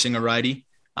you're facing a righty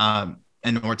and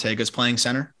Ortega's playing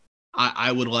center.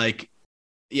 I would like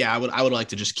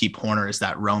to just keep Horner as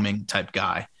that roaming type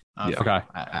guy. Okay.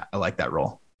 I like that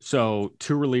role. So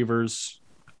 2 relievers,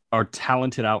 our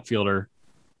talented outfielder,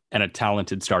 and a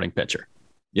talented starting pitcher.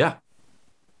 Yeah.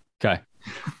 Okay.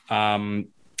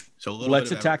 So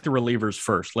let's attack the relievers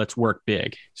first. Let's work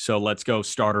big. So let's go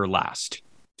starter last.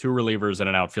 2 relievers and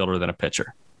an outfielder, then a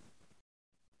pitcher.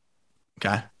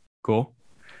 Okay. Cool.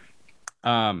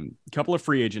 Couple of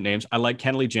free agent names. I like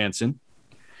Kenley Jansen.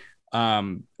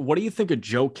 What do you think of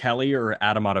Joe Kelly or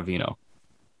Adam Ottavino?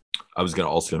 I was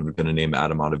going to name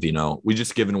Adam Ottavino. We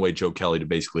just given away Joe Kelly to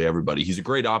basically everybody. He's a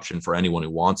great option for anyone who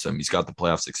wants him. He's got the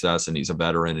playoff success and he's a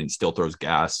veteran and he still throws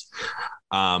gas.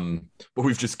 But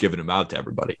we've just given him out to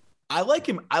everybody. I like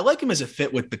him. I like him as a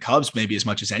fit with the Cubs, maybe as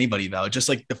much as anybody, though. Just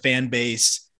like the fan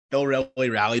base, they'll really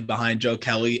rally behind Joe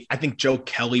Kelly. I think Joe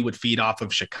Kelly would feed off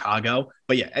of Chicago.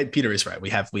 But yeah, Peter is right. We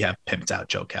have pimped out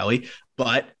Joe Kelly,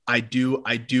 but I do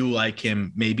like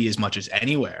him maybe as much as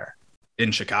anywhere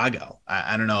in Chicago.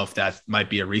 I don't know if that might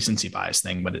be a recency bias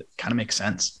thing, but it kind of makes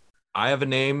sense. I have a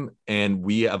name, and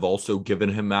we have also given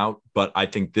him out, but I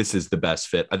think this is the best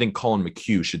fit. I think Colin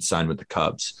McHugh should sign with the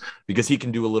Cubs because he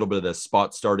can do a little bit of the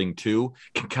spot starting too,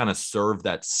 can kind of serve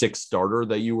that sixth starter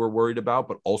that you were worried about,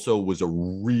 but also was a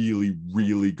really,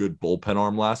 really good bullpen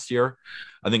arm last year.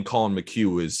 I think Colin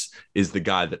McHugh is the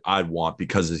guy that I'd want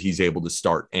because he's able to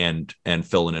start and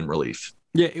fill in relief.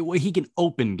 Yeah, he can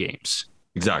open games.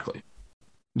 Exactly.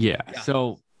 Yeah.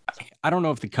 So I don't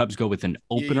know if the Cubs go with an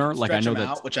opener. Like I know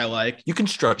that, which I like. You can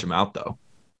stretch him out though.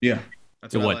 Yeah.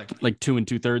 That's like 2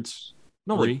 2/3?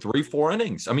 No, like 3-4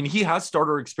 innings. I mean, he has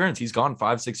starter experience. He's gone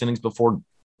 5-6 innings before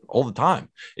all the time.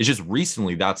 It's just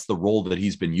recently that's the role that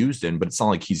he's been used in, but it's not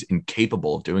like he's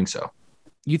incapable of doing so.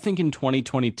 You think in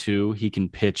 2022 he can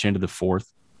pitch into the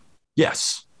fourth?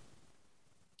 Yes.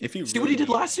 If you see what he did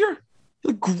last year? He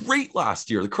looked great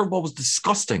last year. The curveball was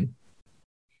disgusting.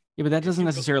 Yeah, but that doesn't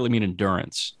necessarily mean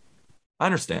endurance. I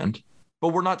understand, but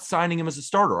we're not signing him as a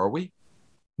starter, are we?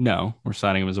 No, we're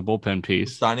signing him as a bullpen piece.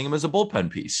 We're signing him as a bullpen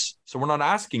piece. So we're not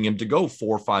asking him to go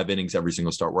 4 or 5 innings every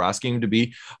single start. We're asking him to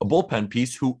be a bullpen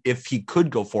piece who, if he could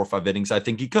go 4 or 5 innings, I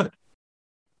think he could.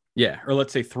 Yeah, or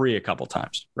let's say 3 a couple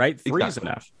times, right? 3 is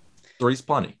enough. 3's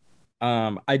plenty.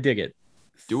 I dig it.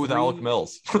 Do with Alec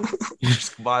Mills.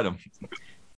 Just combine them.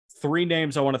 3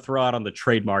 names I want to throw out on the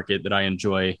trade market that I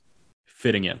enjoy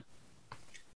fitting in.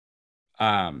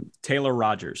 Taylor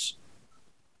Rogers.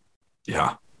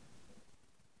 Yeah.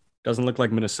 Doesn't look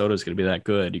like Minnesota's going to be that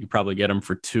good. You could probably get him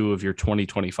for 2 of your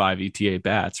 2025 ETA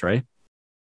bats, right?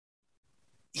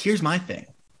 Here's my thing.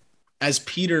 As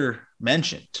Peter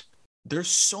mentioned, there's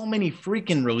so many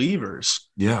freaking relievers.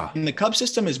 Yeah. And the Cub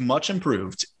system is much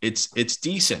improved. It's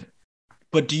decent.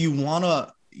 But do you want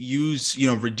to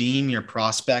redeem your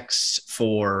prospects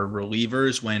for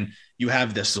relievers when you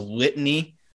have this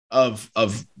litany of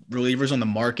relievers on the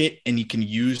market and you can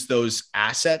use those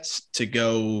assets to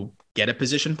go get a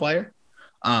position player?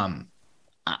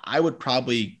 I would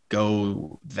probably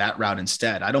go that route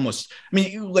instead.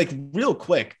 Real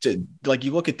quick to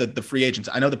you look at the free agents.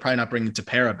 I know they're probably not bringing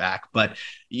Tepera back, but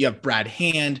you have Brad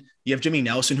Hand, you have Jimmy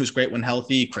Nelson, who's great when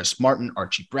healthy, Chris Martin,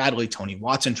 Archie Bradley, Tony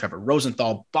Watson, Trevor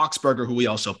Rosenthal, Boxberger, who we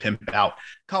also pimp out,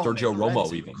 Sergio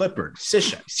Romo, even Clippard,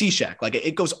 Cishek. Like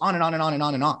it goes on and on and on and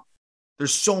on and on.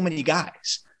 There's so many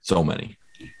guys. So many.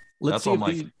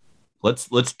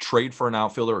 Let's trade for an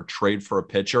outfielder or trade for a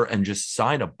pitcher and just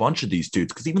sign a bunch of these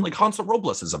dudes. Because even like Hansel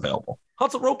Robles is available.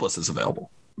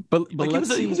 But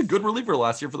he was a good reliever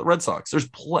last year for the Red Sox. There's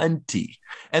plenty.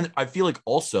 And I feel like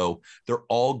also they're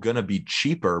all going to be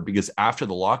cheaper because after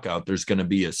the lockout, there's going to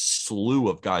be a slew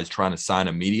of guys trying to sign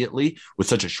immediately with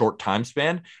such a short time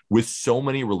span. With so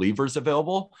many relievers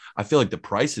available, I feel like the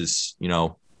prices,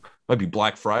 might be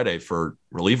Black Friday for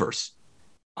relievers.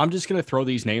 I'm just going to throw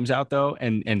these names out, though,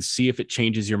 and see if it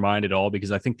changes your mind at all,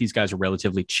 because I think these guys are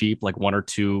relatively cheap, like 1 or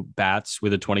 2 bats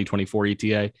with a 2024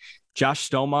 ETA. Josh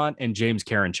Stomont and James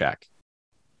Karinchak.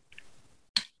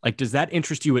 Like, does that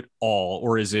interest you at all?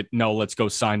 Or is it, no, let's go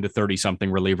sign the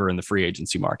 30-something reliever in the free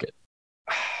agency market?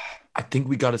 I think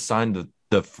we got to sign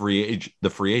the free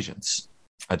agents.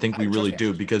 I think we really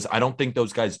do, because I don't think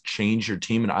those guys change your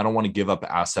team, and I don't want to give up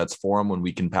assets for them when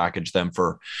we can package them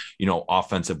for,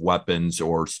 offensive weapons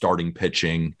or starting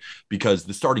pitching, because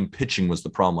the starting pitching was the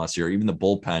problem last year. Even the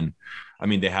bullpen, I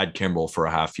mean, they had Kimbrel for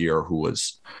a half year who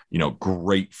was,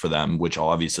 great for them, which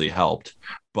obviously helped.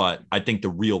 But I think the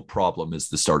real problem is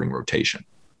the starting rotation.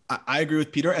 I agree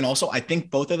with Peter. And also, I think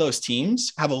both of those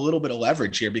teams have a little bit of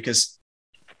leverage here because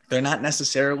they're not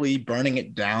necessarily burning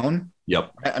it down.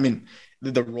 Yep. I mean,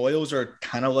 the Royals are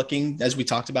kind of looking, as we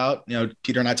talked about,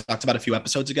 Peter and I talked about a few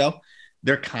episodes ago,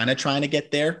 they're kind of trying to get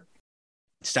there.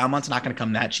 Stoutmont's not going to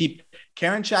come that cheap.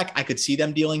 Karinchak, I could see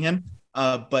them dealing him.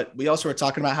 But we also were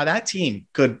talking about how that team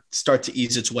could start to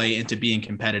ease its way into being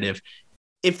competitive.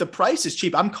 If the price is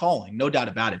cheap, I'm calling, no doubt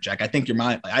about it, Jack. I think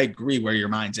I agree where your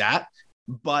mind's at.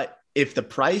 But if the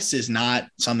price is not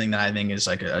something that I think is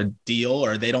like a deal,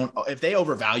 or if they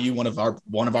overvalue one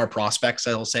of our prospects,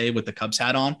 I'll say, with the Cubs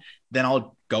hat on, then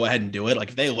I'll go ahead and do it. Like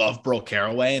if they love Burl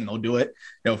Carraway and they'll do it,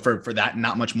 for that and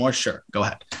not much more, sure, go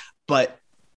ahead. But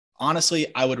honestly,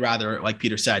 I would rather, like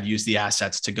Peter said, use the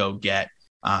assets to go get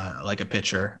like a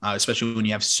pitcher, especially when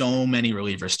you have so many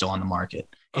relievers still on the market.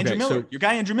 Andrew Miller, your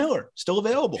guy Andrew Miller, still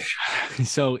available.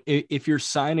 So if you're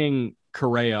signing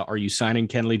Correa, are you signing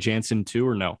Kenley Jansen too,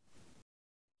 or no?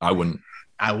 I wouldn't.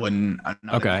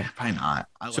 Okay. Probably not.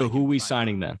 So who are we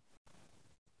signing then?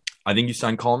 I think you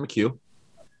sign Colin McHugh.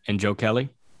 And Joe Kelly?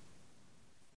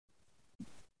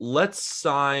 Let's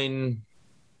sign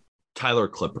Tyler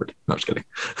Clippard. No, I'm just kidding.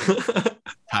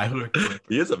 Tyler Clippard.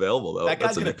 He is available, though. That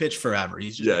guy's going to pitch forever. He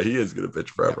is going to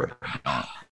pitch forever.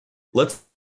 Let's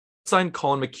sign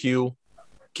Colin McHugh.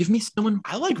 Give me someone.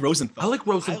 I like Rosenthal. I like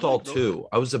Rosenthal too.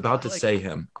 I was about to say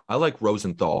him. I like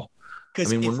Rosenthal. I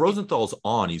mean, when Rosenthal's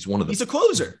on, he's one of the. He's a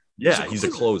closer. Yeah, he's a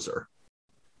closer.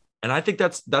 And I think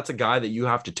that's a guy that you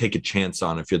have to take a chance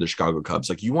on if you're the Chicago Cubs.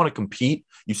 Like, you want to compete,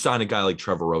 you sign a guy like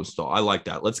Trevor Rosenthal. I like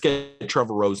that. Let's get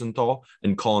Trevor Rosenthal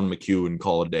and Colin McHugh and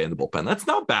call it a day in the bullpen. That's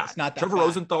not bad. It's not that Trevor bad.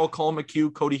 Rosenthal, Colin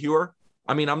McHugh, Cody Hewer.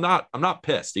 I mean, I'm not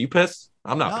pissed. Are you pissed?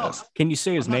 I'm not pissed. Can you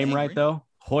say his name right, though?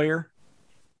 Hoyer?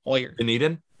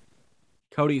 Dunedin?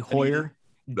 Cody Hoyer?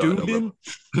 Dunedin?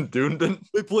 Dunedin?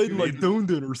 They played like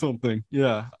Dunedin or something.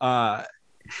 Yeah. All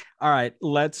right.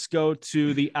 Let's go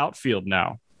to the outfield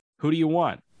now. Who do you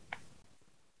want?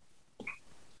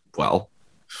 Well,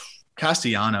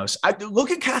 Castellanos.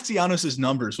 Look at Castellanos'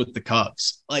 numbers with the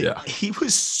Cubs. He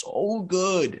was so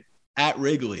good at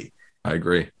Wrigley. I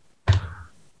agree.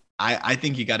 I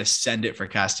think you got to send it for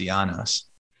Castellanos.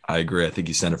 I agree. I think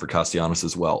you send it for Castellanos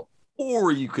as well.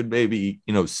 Or you could maybe,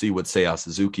 see what Seiya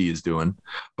Suzuki is doing.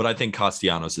 But I think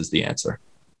Castellanos is the answer.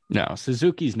 No,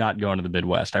 Suzuki's not going to the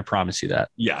Midwest. I promise you that.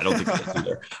 Yeah, I don't think he is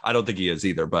either. I don't think he is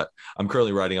either. But I'm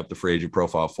currently writing up the free agent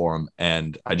profile for him.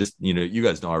 And I just, you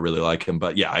guys know I really like him.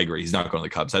 But yeah, I agree. He's not going to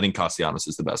the Cubs. I think Castellanos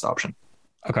is the best option.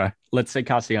 Okay. Let's say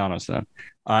Castellanos then.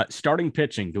 Starting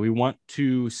pitching. Do we want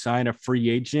to sign a free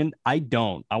agent? I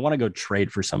don't. I want to go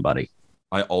trade for somebody.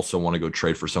 I also want to go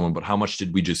trade for someone. But how much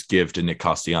did we just give to Nick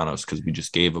Castellanos? Because we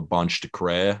just gave a bunch to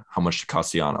Correa. How much to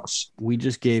Castellanos? We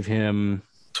just gave him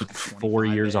 4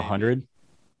 years, 100.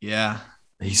 Yeah.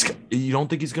 You don't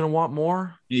think he's going to want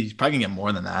more? He's probably going to get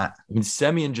more than that. I mean,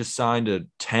 Semien just signed a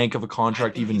tank of a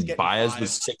contract. Even Baez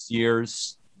was 6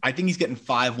 years. I think he's getting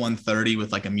 5/130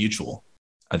 with like a mutual.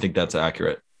 I think that's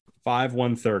accurate.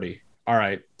 5/130. All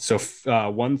right. So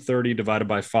 130 divided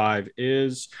by 5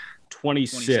 is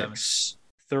 26.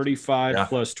 35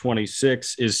 plus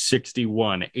 26 is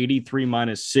 61. 83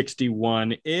 minus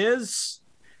 61 is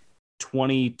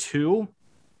 22.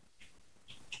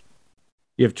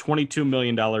 You have $22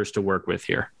 million to work with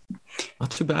here.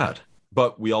 Not too bad.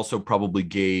 But we also probably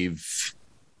gave,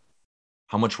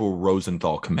 how much will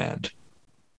Rosenthal command?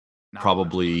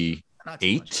 Probably not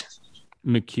 8.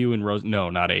 McHugh and Rose. No,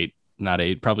 not 8. Not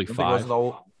 8. Probably 5.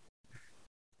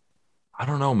 I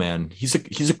don't know, man. He's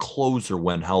a closer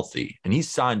when healthy, and he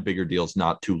signed bigger deals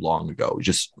not too long ago.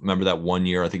 Just remember that 1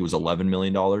 year, I think it was $11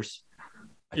 million.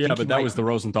 Yeah, but that was the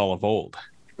Rosenthal of old.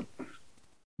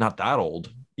 Not that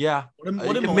old. Yeah.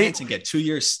 What did Melanson get? 2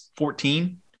 years,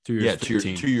 14? 2 years, yeah,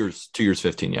 15. 2 years,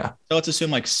 15. Yeah. So let's assume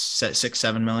like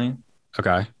 6-7 million.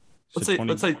 Okay. So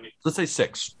let's say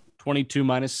 6. 22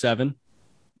 minus 7.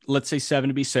 Let's say 7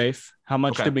 to be safe. How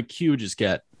much did McHugh just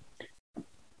get?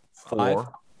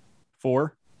 4.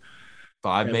 4.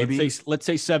 5 maybe. Let's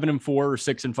say 7 and 4 or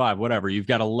 6 and 5, whatever. You've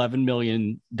got $11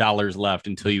 million left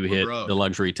until you hit the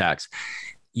luxury tax.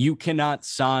 You cannot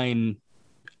sign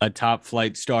a top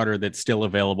flight starter that's still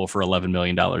available for $11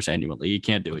 million annually. You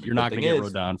can't do it. You're not going to get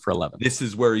Rodon for 11. This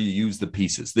is where you use the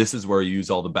pieces. This is where you use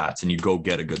all the bats and you go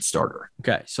get a good starter.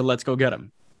 Okay. So let's go get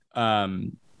him.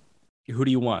 Who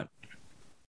do you want?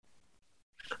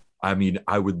 I mean,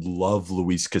 I would love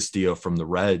Luis Castillo from the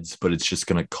Reds, but it's just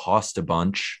going to cost a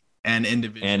bunch. And in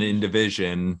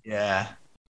division. Yeah.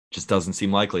 Just doesn't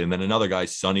seem likely. And then another guy,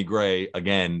 Sonny Gray,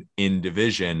 again, in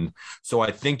division. So I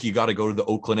think you got to go to the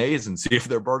Oakland A's and see if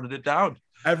they're burning it down.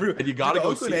 And you got to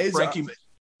go see Frankie.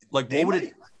 What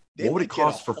would it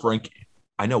cost for Frankie?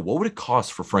 I know. What would it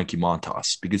cost for Frankie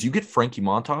Montas? Because you get Frankie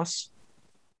Montas,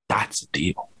 that's a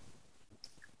deal.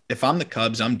 If I'm the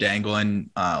Cubs, I'm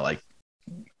dangling probably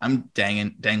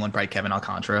Kevin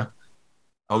Alcantara.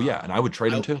 Oh, yeah. And I would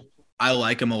trade him too. I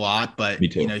like him a lot, but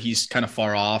he's kind of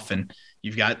far off, and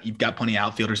you've got plenty of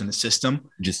outfielders in the system.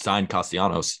 Just sign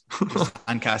Castellanos.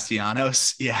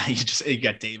 Yeah, you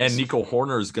got Davis. And Nico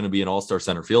Horner is going to be an all-star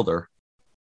center fielder.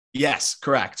 Yes,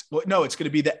 correct. Well, no, it's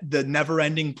going to be the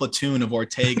never-ending platoon of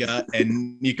Ortega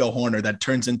and Nico Horner that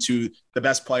turns into the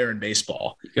best player in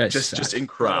baseball. Just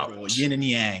incredible, yin and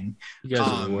yang. You guys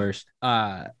are the worst.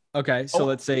 Okay, so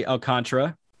let's say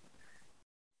Alcantara.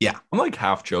 Yeah, I'm like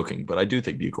half joking, but I do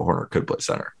think Nico Horner could play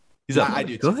center. I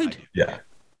do. Good. Yeah,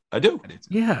 I do.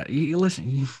 Yeah,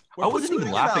 listen. I wasn't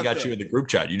even laughing at you in the group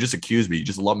chat. You just accused me. You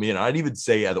just lump me in. I didn't even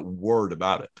say a word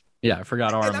about it. Yeah, I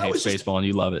forgot RM hates baseball, and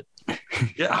you love it.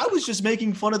 Yeah. I was just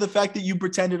making fun of the fact that you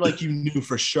pretended like you knew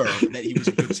for sure that he was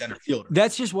a good center fielder.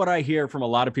 That's just what I hear from a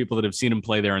lot of people that have seen him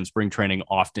play there in spring training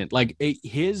often. Like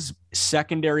his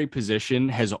secondary position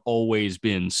has always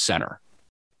been center.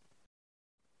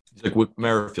 He's like Whit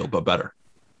Merrifield, but better.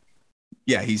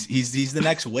 Yeah, he's the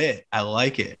next Whit. I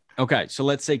like it. Okay, so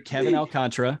let's say Kevin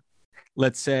Alcantara.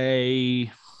 Let's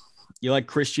say you like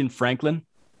Christian Franklin.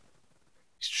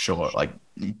 Sure, like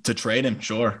to trade him.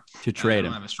 Sure, To trade I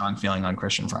him. have a strong feeling on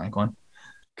Christian Franklin.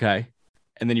 Okay,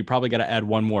 and then you probably got to add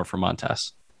one more for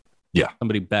Montes. Yeah.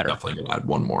 Somebody better. Definitely gonna add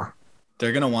one more.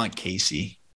 They're gonna want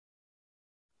Casey,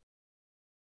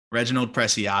 Reginald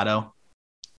Preciado.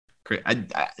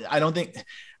 I don't think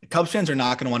Cubs fans are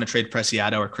not going to want to trade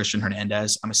Preciado or Christian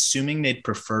Hernandez. I'm assuming they'd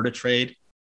prefer to trade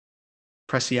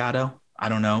Preciado. I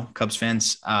don't know. Cubs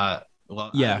fans. Yeah,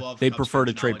 love they Cubs prefer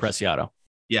to fans' trade knowledge. Preciado.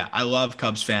 Yeah, I love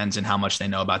Cubs fans and how much they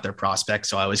know about their prospects.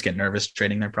 So I always get nervous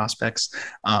trading their prospects.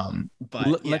 But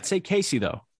yeah, Let's say Casey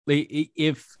though.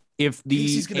 If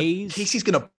the A's, Casey's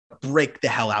gonna break the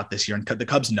hell out this year, and the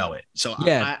Cubs know it. So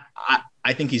Yeah.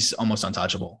 I think he's almost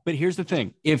untouchable. but here's the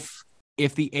thing: if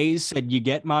the A's said you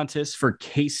get Montes for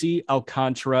Casey,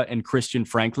 Alcantara, and Christian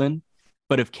Franklin,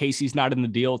 but if Casey's not in the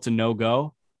deal, it's a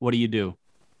no-go. What do you do?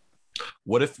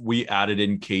 What if we added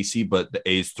in Casey, but the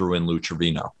A's threw in Lou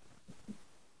Trevino?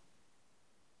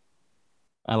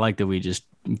 I like that we just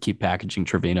keep packaging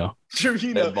Trevino.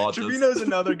 Trevino's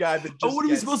another guy that. Oh, what are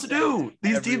we supposed to do?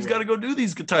 These teams got to go do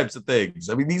these types of things.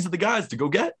 I mean, these are the guys to go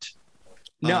get.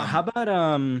 Now, how about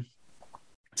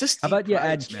you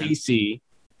add Casey?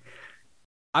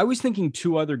 I was thinking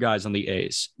two other guys on the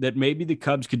A's that maybe the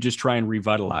Cubs could just try and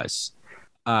revitalize.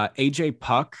 AJ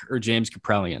Puck or James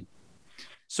Kaprelian.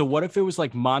 So what if it was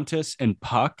like Montes and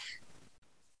Puck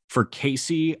for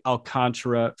Casey,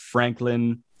 Alcantara,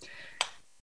 Franklin,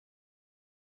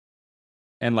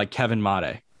 and like Kevin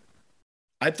Mate?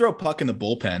 I'd throw Puck in the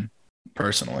bullpen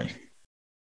personally.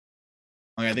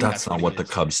 Like, I think That's not what the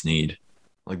Cubs need.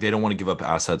 Like, they don't want to give up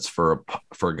assets for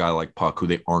a guy like Puck who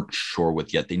they aren't sure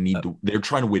with yet. They need to. They're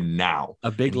trying to win now.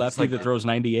 A big And lefty that throws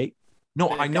 98. No,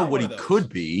 They've I know got what one he of those. could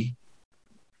be.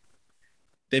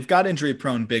 They've got injury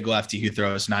prone big lefty who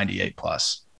throws 98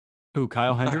 plus. Who?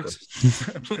 Kyle Hendricks?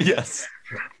 Yes.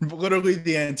 Literally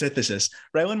the antithesis.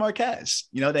 Raylan Marquez.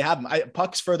 They have him.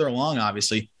 Puck's further along,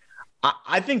 obviously.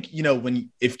 I think,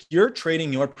 if you're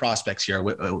trading your prospects here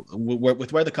with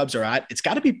where the Cubs are at, it's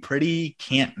got to be pretty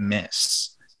can't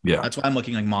miss. Yeah. That's why I'm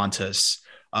looking like Montes.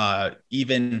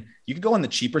 Even you could go on the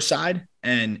cheaper side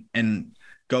and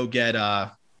go get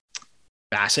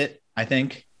Bassett, I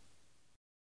think.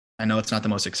 I know it's not the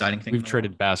most exciting thing. We've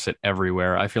traded Bassett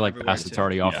everywhere. I feel like Everywhere, Bassett's too.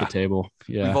 already off the Yeah. table.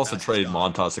 Yeah. We've also Bassett's traded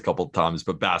gone. Montas a couple of times,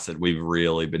 but Bassett, we've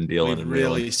really been dealing We've and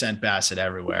really really. sent Bassett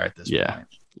everywhere at this Yeah. point.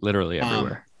 Literally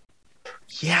everywhere.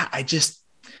 Yeah, I just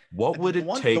What would it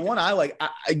the take? one I like.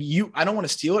 I don't want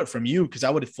to steal it from you because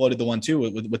I would have floated the one too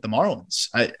with the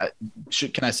Marlins.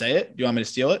 Can I say it? Do you want me to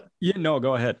steal it? Yeah, no,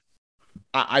 go ahead.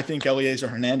 I think Eliezer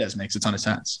Hernandez makes a ton of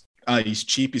sense. He's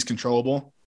cheap. He's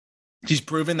controllable. He's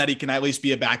proven that he can at least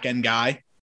be a back end guy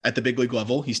at the big league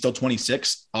level. He's still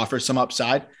 26, offers some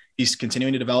upside. He's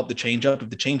continuing to develop the changeup. If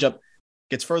the changeup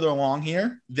gets further along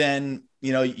here, then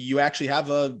you actually have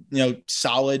a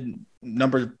solid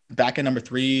back end number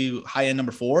 3, high end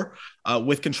number 4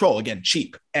 with control. Again,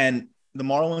 cheap. And the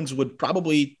Marlins would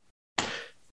probably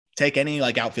take any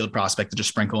like outfield prospect to just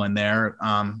sprinkle in there.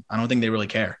 I don't think they really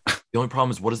care. The only problem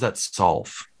is, what does that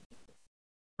solve?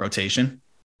 Rotation.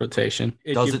 It Does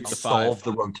gives it you the solve five.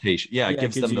 the rotation? Yeah, Yeah, it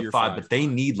gives them you the your 5, five. but they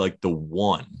need like the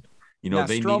 1. Now,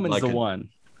 They Stroman's need like the one.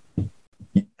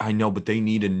 I know, but they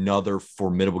need another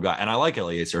formidable guy. And I like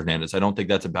Eliezer Hernandez. I don't think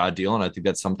that's a bad deal. And I think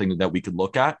that's something that we could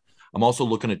look at. I'm also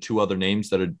looking at 2 other names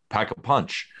that would pack a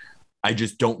punch. I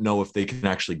just don't know if they can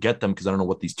actually get them because I don't know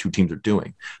what these 2 teams are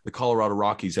doing. The Colorado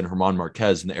Rockies and German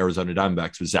Marquez and the Arizona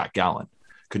Diamondbacks with Zach Gallen.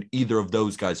 Could either of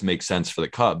those guys make sense for the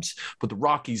Cubs? But the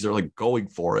Rockies are like going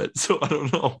for it. So I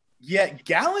don't know. Yeah,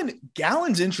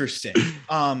 Gallen's interesting.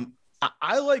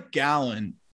 I like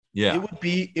Gallen. Yeah.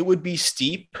 It would be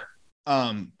steep.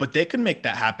 But they could make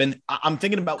that happen. I'm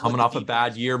thinking about Coming off a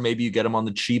bad year, maybe you get him on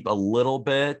the cheap a little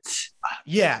bit.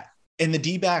 Yeah. And the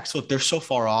D-backs, look, they're so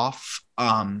far off.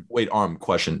 Wait,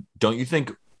 question. Don't you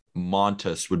think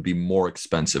Montes would be more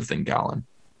expensive than Gallen?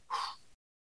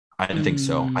 I think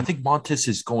so. I think Montes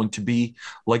is going to be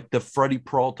like the Freddie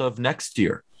Peralta of next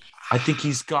year. I think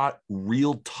he's got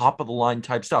real top of the line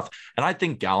type stuff. And I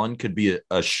think Gallen could be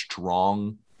a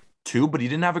strong 2, but he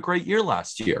didn't have a great year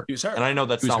last year. He was hurt. And I know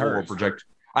that's not what we're projecting.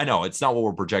 I know it's not what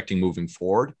we're projecting moving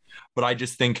forward, but I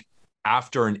just think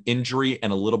after an injury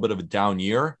and a little bit of a down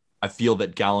year, I feel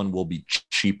that Gallen will be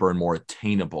cheaper and more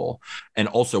attainable. And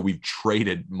also we've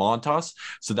traded Montas.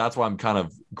 So that's why I'm kind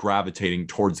of gravitating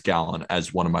towards Gallen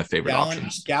as one of my favorite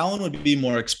options. Gallen would be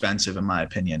more expensive in my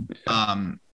opinion.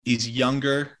 He's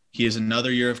younger. He has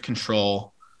another year of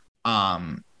control.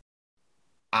 I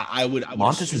would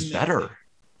Montas is better.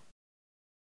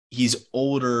 He's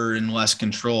older and less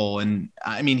control. And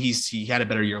I mean, he had a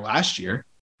better year last year.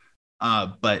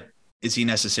 But is he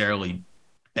necessarily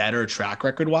better track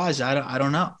record wise? I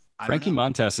don't know. Frankie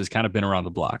Montas has kind of been around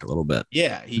the block a little bit.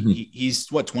 Yeah.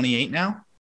 He's what, 28 now?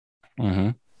 Mm-hmm.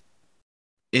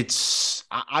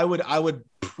 I would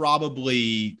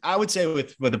say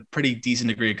with a pretty decent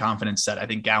degree of confidence that I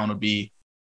think Gallen would be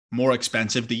more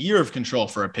expensive. The year of control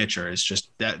for a pitcher is just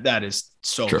that is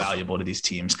so valuable to these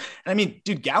teams. And I mean,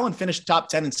 dude, Gallen finished top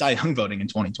 10 in Cy Young voting in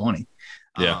 2020.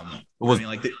 Yeah. It was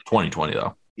 2020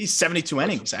 though. He's 72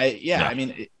 innings. I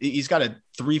mean, he's got a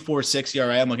 3.46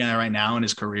 ERA. I'm looking at it right now in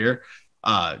his career.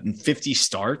 50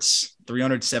 starts,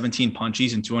 317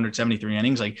 punchies, and 273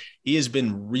 innings. Like, he has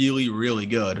been really, really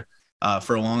good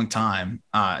for a long time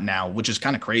now, which is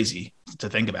kind of crazy to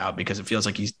think about because it feels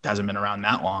like he hasn't been around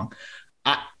that long.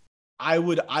 I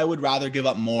would rather give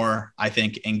up more, I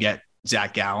think, and get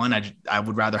Zach Gallen. I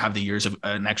would rather have the years of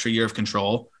an extra year of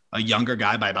control, a younger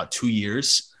guy by about 2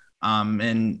 years.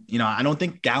 And I don't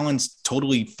think Gallen's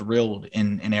totally thrilled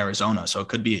in Arizona, so it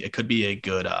could be a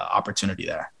good opportunity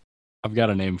there. I've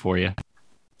got a name for you.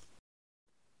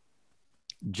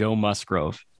 Joe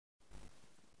Musgrove.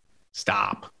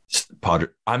 Stop. Padre.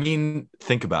 I mean,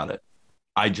 think about it.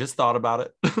 I just thought about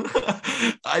it.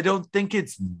 I don't think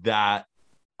it's that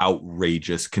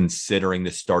outrageous considering the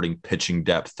starting pitching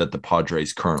depth that the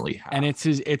Padres currently have. And it's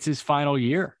his final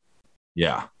year.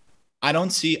 Yeah. I don't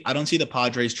see the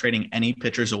Padres trading any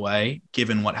pitchers away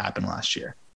given what happened last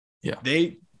year. Yeah.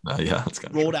 They that's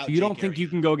kind of rolled out. You don't think you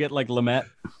can go get like Lamet?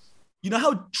 You know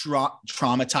how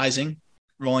traumatizing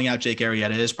rolling out Jake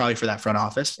Arrieta is probably for that front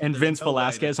office? And Vince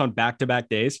Velasquez on back-to-back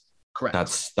days? Correct.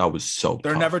 That was so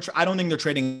They're tough. never I don't think they're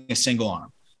trading a single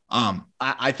arm.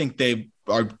 I think they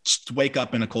are just wake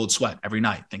up in a cold sweat every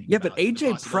night thinking. Yeah, but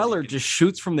AJ Preller just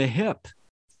shoots from the hip.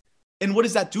 And what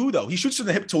does that do though? He shoots from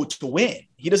the hip to win.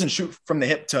 He doesn't shoot from the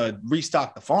hip to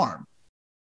restock the farm.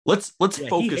 Let's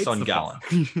focus on Gallen.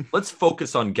 Let's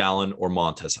focus on Gallen or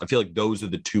Montas. I feel like those are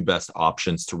the two best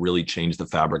options to really change the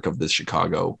fabric of this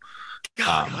Chicago.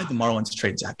 God, I like the Marlins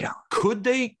trade Zach Gallen. Could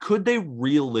they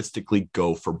realistically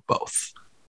go for both?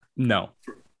 No.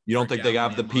 You don't think they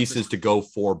have the pieces to go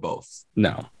for both?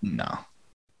 No.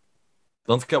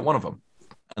 Let's get one of them.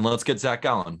 And let's get Zach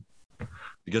Gallen.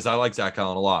 Because I like Zach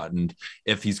Gallen a lot. And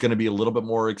if he's going to be a little bit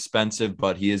more expensive,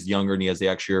 but he is younger and he has the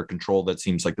extra year of control, that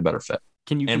seems like the better fit.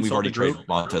 And we've already traded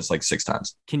Montas like 6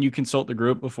 times. Can you consult the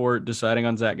group before deciding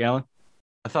on Zach Gallen?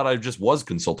 I thought I just was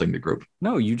consulting the group.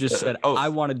 No, you just said, I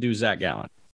want to do Zach Gallen.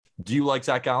 Do you like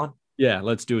Zach Gallen? Yeah,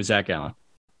 let's do a Zach Gallen.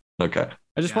 Okay.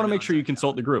 I just want to make sure you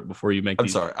consult the group before you make I'm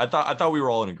sorry. I thought we were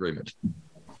all in agreement.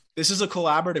 This is a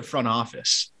collaborative front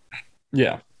office.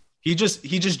 Yeah. He just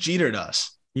Jetered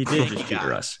us. He did just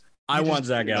Jeter us. I want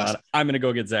Zach Gallen. I'm going to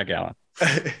go get Zach Gallen.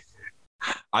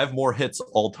 I have more hits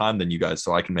all time than you guys,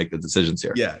 so I can make the decisions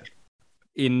here. Yeah.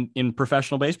 In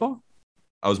professional baseball?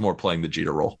 I was more playing the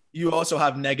Jeter role. You also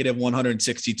have negative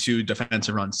 162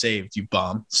 defensive runs saved, you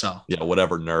bum. So yeah,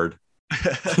 whatever, nerd.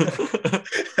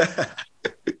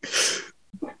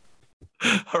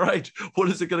 All right. What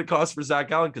is it going to cost for Zach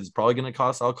Gallen? Because it's probably going to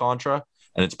cost Alcantara,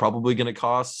 and it's probably going to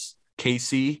cost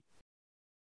KC.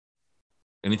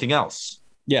 Anything else?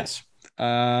 Yes.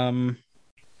 Here's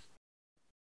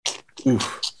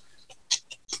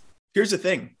the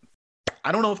thing.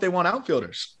 I don't know if they want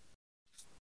outfielders.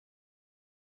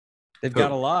 They've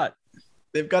got a lot.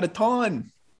 They've got a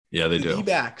ton. Yeah, they do.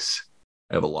 D-backs.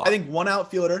 They have a lot. I think one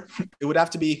outfielder, it would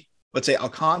have to be, let's say,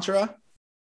 Alcantara.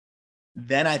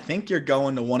 Then I think you're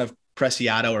going to one of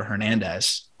Preciado or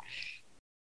Hernandez.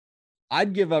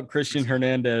 I'd give up Christian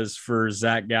Hernandez for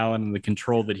Zach Gallen and the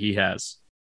control that he has.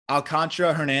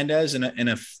 Alcantara, Hernandez in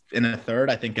a third,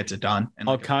 I think gets it done. And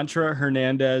Alcantara,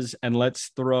 Hernandez, and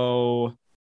let's throw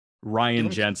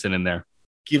Ryan Jensen in there.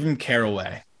 Give him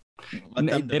Caraway.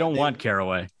 They don't want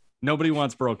Caraway. Nobody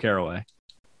wants Burl Caraway.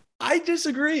 I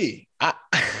disagree.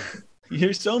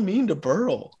 You're so mean to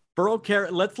Burl.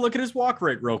 Let's look at his walk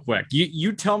rate real quick.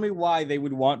 You tell me why they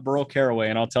would want Burl Caraway,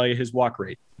 and I'll tell you his walk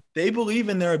rate. They believe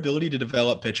in their ability to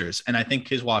develop pitchers, and I think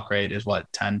his walk rate is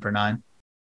what, 10 per 9?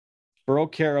 Burl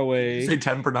Caraway. Say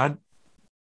 10 per 9?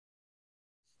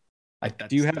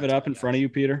 Do you have it up in front of you,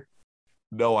 Peter?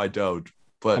 No, I don't.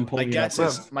 But my guess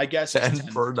is 10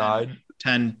 per 9.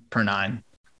 10 per 9.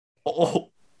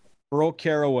 Oh, Earl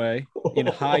Caraway in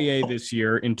high A this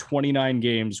year in 29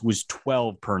 games was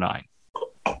 12 per 9.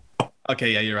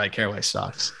 Okay, yeah, you're right. Caraway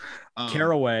sucks.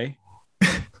 Caraway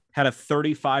had a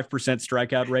 35%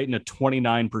 strikeout rate and a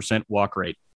 29% walk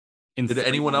rate. Did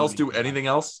anyone else do anything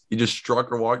else? He just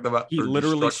struck or walked them out? He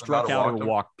literally struck out or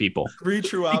walked people. Three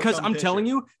true Because I'm telling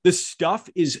you, the stuff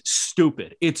is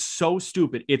stupid. It's so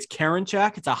stupid. It's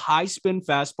Karinchak. It's a high spin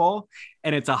fastball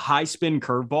and it's a high spin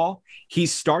curveball. He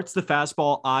starts the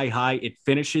fastball eye high. It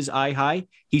finishes eye high.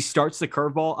 He starts the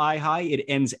curveball eye high. It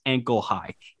ends ankle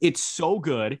high. It's so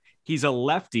good. He's a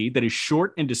lefty that is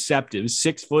short and deceptive,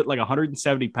 6 foot, like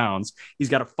 170 pounds. He's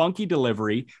got a funky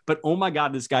delivery, but oh my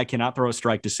God, this guy cannot throw a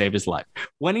strike to save his life.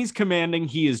 When he's commanding,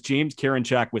 he is James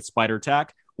Karinchak with spider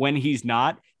tack. When he's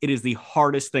not, it is the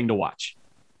hardest thing to watch.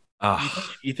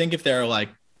 You think if they're like,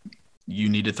 you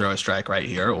need to throw a strike right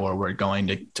here, or we're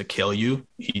going to kill you,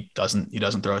 he doesn't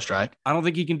throw a strike? I don't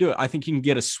think he can do it. I think he can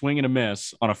get a swing and a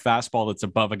miss on a fastball that's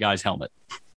above a guy's helmet.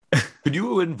 Could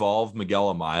you involve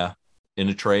Miguel Amaya in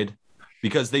a trade?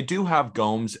 Because they do have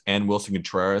Gomes and Wilson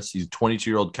Contreras. He's a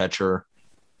 22-year-old catcher.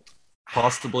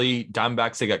 Possibly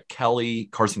Diamondbacks, they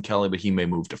got Carson Kelly, but he may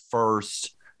move to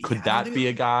first. Could that be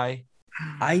a guy?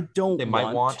 I don't They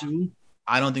might want to.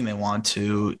 I don't think they want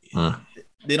to.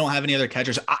 They don't have any other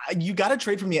catchers. You got to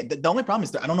trade from the only problem is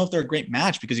that I don't know if they're a great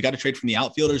match because you got to trade from the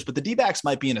outfielders, but the D-backs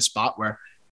might be in a spot where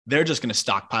they're just going to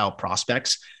stockpile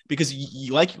prospects because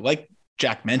you like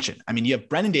Jack mentioned. I mean, you have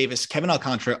Brennan Davis, Kevin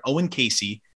Alcantara, Owen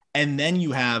Casey, and then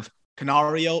you have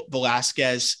Canario,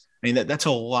 Velasquez. I mean, that's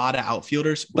a lot of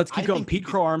outfielders. Let's keep going. Pete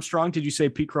Crow Armstrong. Did you say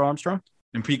Pete Crow Armstrong?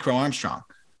 And Pete Crow Armstrong.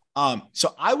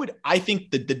 So I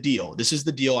think that the deal, this is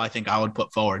the deal I think I would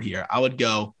put forward here. I would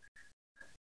go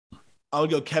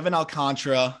Kevin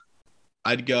Alcantara.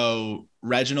 I'd go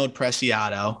Reginald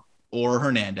Preciado or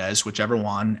Hernandez, whichever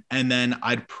one. And then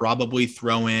I'd probably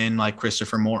throw in like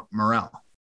Christopher Morel.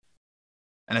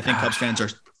 And I think Cubs fans are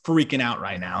freaking out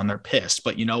right now and they're pissed.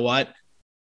 But you know what?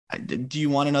 Do you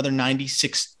want another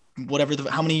 96?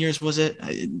 How many years was it?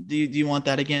 Do you want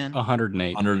that again?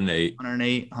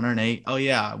 108. Oh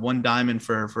yeah. One diamond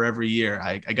for every year.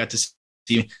 I got to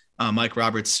see Mike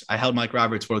Roberts. I held Mike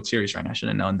Roberts World Series ring. I should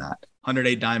have known that.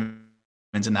 108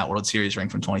 diamonds in that World Series ring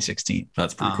from 2016.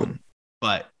 That's pretty cool.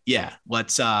 But yeah,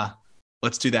 let's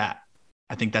do that.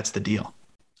 I think that's the deal.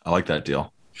 I like that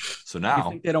deal. So now you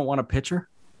think they don't want a pitcher?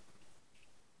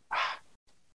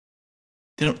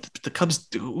 They don't. The Cubs.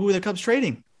 Who are the Cubs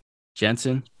trading?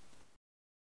 Jensen.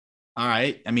 All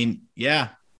right. I mean, yeah.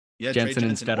 Jensen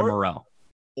instead of Morel.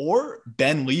 Or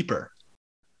Ben Leeper.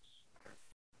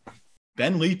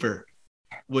 Ben Leeper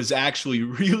was actually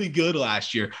really good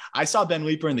last year. I saw Ben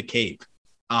Leeper in the Cape.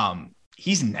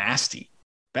 He's nasty.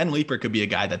 Ben Leeper could be a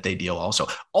guy that they deal also.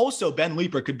 Also, Ben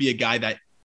Leeper could be a guy that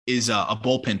is a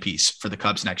bullpen piece for the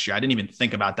Cubs next year. I didn't even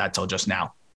think about that till just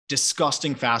now.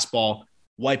 Disgusting fastball,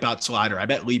 wipeout slider. I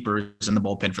bet Leeper is in the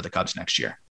bullpen for the Cubs next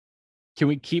year. Can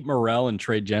we keep Morel and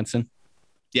trade Jensen?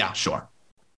 Yeah, sure.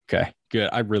 Okay, good.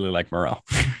 I really like Morel.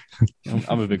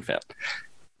 I'm a big fan.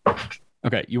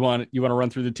 Okay, you want to run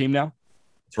through the team now?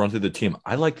 Let's run through the team.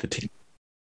 I like the team.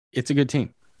 It's a good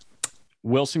team.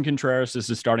 Wilson Contreras is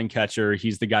the starting catcher.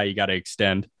 He's the guy you got to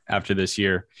extend after this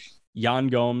year. Yan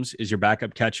Gomes is your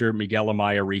backup catcher. Miguel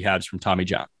Amaya rehabs from Tommy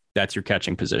John. That's your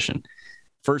catching position.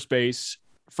 First base,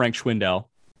 Frank Schwindel.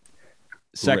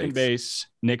 Second base,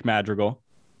 Nick Madrigal.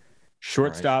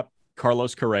 Shortstop,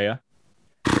 Carlos Correa.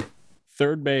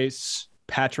 Third base,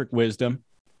 Patrick Wisdom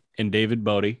and David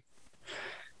Bodie.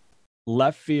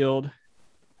 Left field,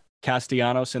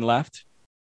 Castellanos in left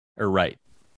or right?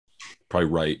 Probably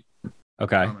right.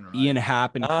 Okay. Right. Ian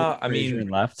Happ and Frazier in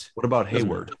left. What about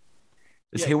Hayward?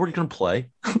 Is Hayward going to play?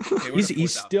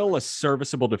 He's still a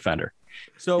serviceable defender.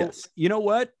 So You know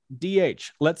what?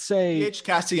 DH. Let's say DH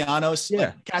Castellanos.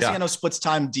 Yeah. Castellanos splits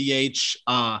time DH.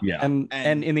 And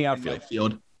in the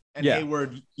outfield. And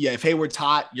Hayward, if Hayward's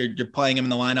hot, you're playing him in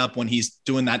the lineup. When he's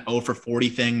doing that 0 for 40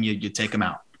 thing, you take him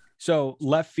out. So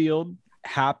left field,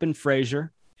 Happ and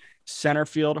Frazier. Center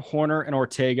field, Horner and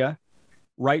Ortega.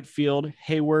 Right field,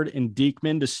 Hayward and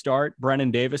Diekman to start.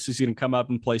 Brennan Davis is going to come up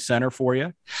and play center for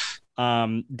you.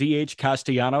 DH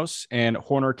Castellanos, and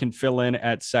Horner can fill in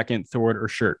at second, third, or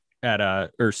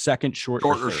second, short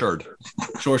or third.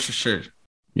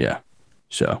 Yeah.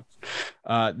 So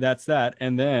that's that.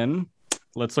 And then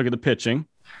let's look at the pitching.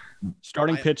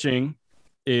 Starting pitching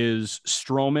is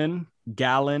Stroman,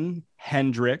 Gallen,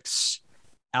 Hendricks,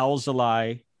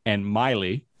 Alzolay, and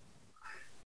Miley.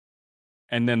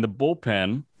 And then the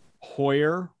bullpen,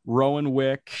 Hoyer, Rowan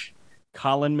Wick,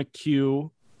 Colin McHugh.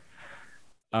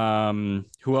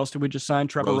 Who else did we just sign?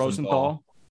 Trevor Rosenthal.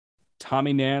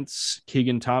 Tommy Nance,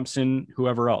 Keegan Thompson,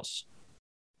 whoever else.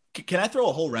 Can I throw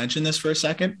a whole wrench in this for a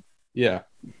second? Yeah.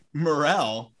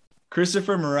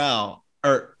 Christopher Morel,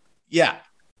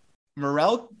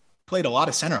 Morel played a lot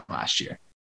of center last year.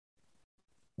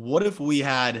 What if we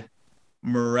had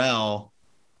Morel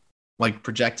like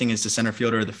projecting as the center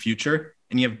fielder of the future,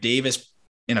 and you have Davis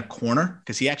in a corner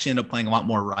because he actually ended up playing a lot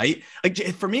more right? Like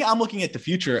for me, I'm looking at the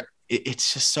future.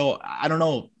 It's just so, I don't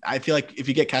know. I feel like if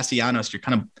you get Castellanos, you're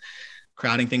kind of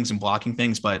crowding things and blocking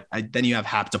things, but then you have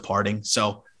Hap departing.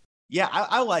 So yeah,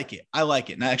 I like it.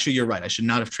 And actually, you're right. I should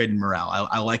not have traded Morel.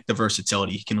 I like the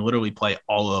versatility. He can literally play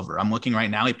all over. I'm looking right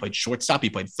now. He played shortstop. He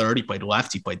played third. He played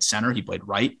left. He played center. He played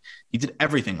right. He did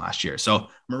everything last year. So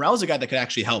Morel is a guy that could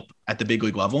actually help at the big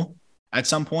league level at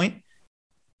some point.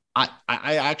 I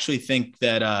actually think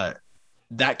that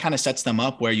that kind of sets them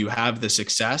up where you have the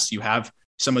success. You have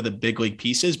some of the big league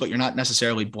pieces, but you're not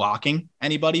necessarily blocking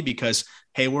anybody because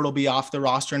Hayward will be off the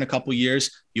roster in a couple of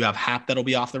years. You have Hap that'll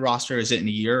be off the roster. Is it in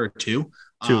a year or two?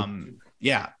 In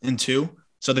two.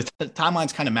 So the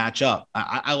timelines kind of match up.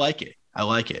 I like it.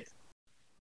 I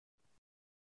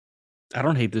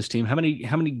don't hate this team. How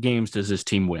many games does this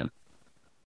team win?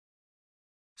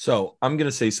 So I'm going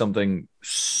to say something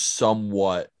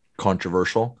somewhat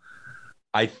controversial.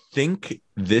 I think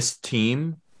this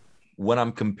team, when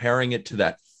I'm comparing it to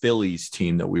that Phillies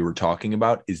team that we were talking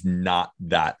about, is not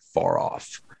that far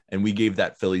off. And we gave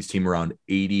that Phillies team around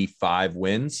 85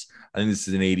 wins. I think this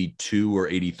is an 82 or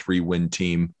 83 win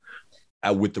team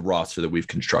with the roster that we've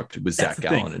constructed with Zach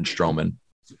Gallen and Stroman.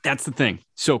 That's the thing.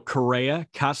 So Correa,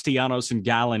 Castellanos, and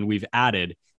Gallen we've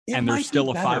added, and they're still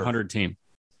a 500 team.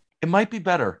 It might be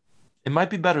better. It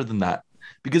might be better than that.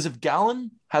 Because if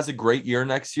Gallen has a great year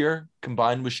next year,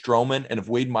 combined with Stroman, and if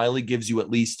Wade Miley gives you at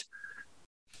least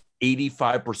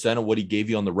 85% of what he gave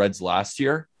you on the Reds last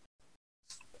year,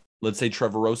 let's say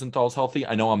Trevor Rosenthal's healthy.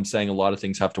 I know I'm saying a lot of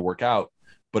things have to work out,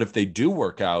 but if they do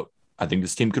work out, I think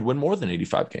this team could win more than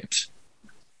 85 games.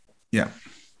 Yeah,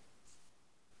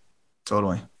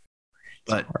 totally.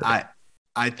 But I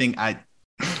think a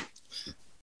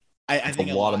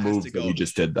lot of moves that we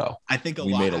just did, though. I think a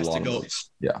lot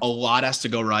has to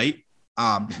go right.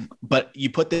 But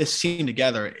you put this team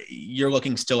together, you're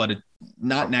looking still at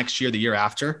not next year, the year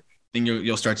after. Then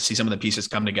you'll start to see some of the pieces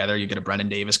come together. You get a Brendan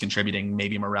Davis contributing,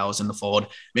 maybe Morel's in the fold.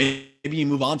 Maybe you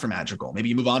move on from Madrigal. Maybe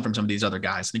you move on from some of these other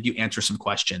guys. I think you answer some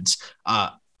questions.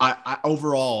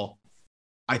 Overall,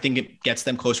 I think it gets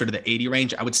them closer to the 80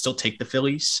 range. I would still take the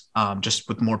Phillies, just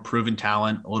with more proven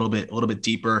talent, a little bit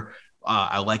deeper.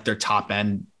 I like their top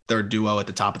end, their duo at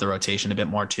the top of the rotation a bit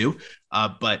more too.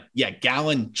 But yeah,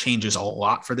 Gallen changes a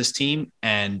lot for this team.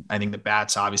 And I think the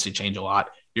bats obviously change a lot.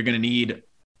 You're going to need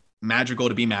Madrigal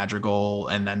to be Madrigal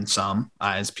and then some.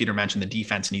 As Peter mentioned, the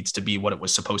defense needs to be what it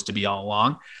was supposed to be all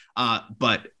along.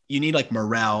 But you need like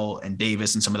Morel and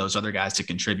Davis and some of those other guys to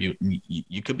contribute. And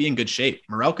you could be in good shape.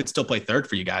 Morel could still play third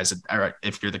for you guys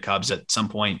if you're the Cubs at some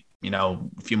point, a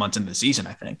few months into the season,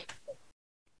 I think.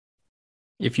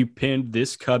 If you pinned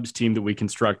this Cubs team that we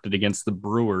constructed against the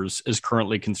Brewers as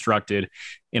currently constructed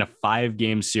in a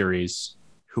 5-game series,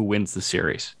 who wins the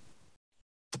series?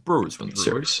 The Brewers win the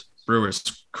series.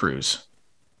 Brewers cruise.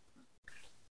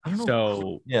 I don't know.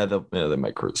 So yeah, they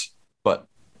might cruise, but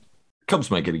Cubs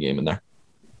might get a game in there.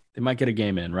 They might get a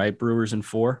game in, right? Brewers in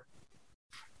 4.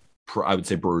 I would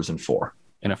say Brewers in 4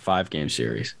 in a 5-game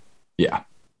series. Yeah.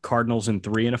 Cardinals in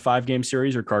 3 in a 5-game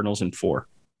series, or Cardinals in 4?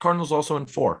 Cardinals also in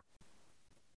 4.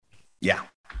 Yeah.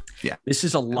 This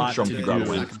is a lot to do.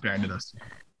 Comparing to this.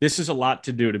 This is a lot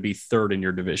to do to be third in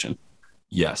your division.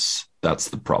 Yes, that's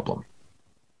the problem.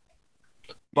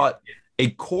 But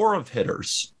a core of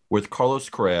hitters with Carlos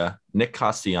Correa, Nick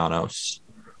Castellanos,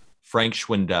 Frank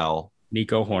Schwindel,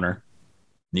 Nico Horner,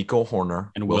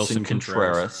 and Wilson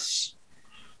Contreras.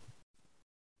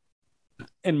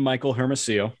 And Michael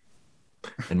Hermosillo.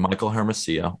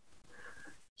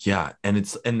 Yeah,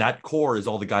 and that core is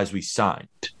all the guys we signed.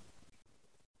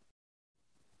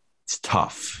 It's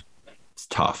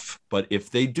tough. But if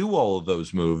they do all of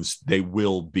those moves, they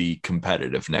will be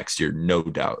competitive next year, no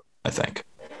doubt, I think.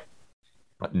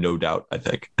 No doubt, I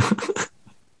think.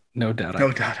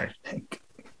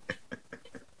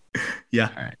 Yeah,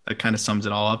 all right. That kind of sums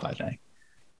it all up, I think.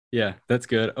 Yeah, that's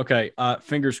good. Okay,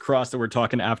 fingers crossed that we're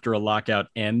talking after a lockout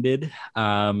ended.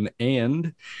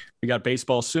 And we got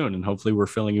baseball soon, and hopefully we're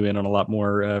filling you in on a lot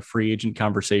more free agent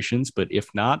conversations. But if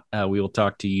not, we will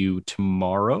talk to you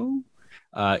tomorrow.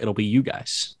 It'll be you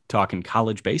guys talking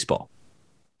college baseball.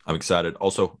 I'm excited.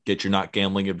 Also, get your not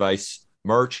gambling advice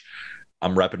merch.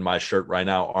 I'm repping my shirt right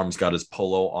now. Arm's got his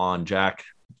polo on. Jack,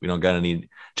 we don't got any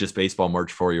just baseball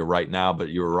merch for you right now, but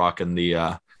you were rocking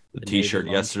the the t-shirt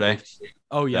yesterday.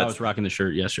 Oh, yeah. I That's- was rocking the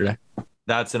shirt yesterday.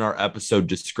 That's in our episode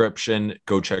description.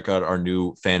 Go check out our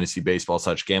new fantasy baseball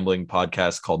 / gambling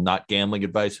podcast called Not Gambling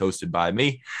Advice, hosted by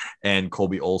me and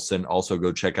Colby Olson. Also,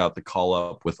 go check out the call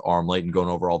up with Arm Layton going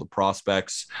over all the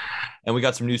prospects. And we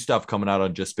got some new stuff coming out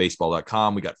on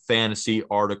justbaseball.com. We got fantasy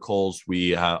articles.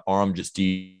 Arm just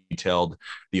detailed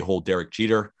the whole Derek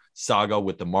Jeter saga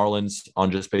with the Marlins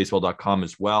on justbaseball.com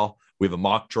as well. We have a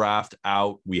mock draft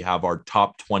out. We have our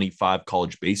top 25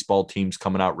 college baseball teams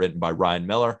coming out, written by Ryan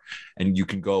Miller. And you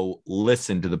can go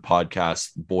listen to the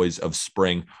podcast, Boys of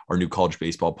Spring, our new college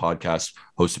baseball podcast,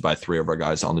 hosted by 3 of our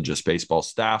guys on the Just Baseball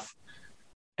staff.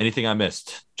 Anything I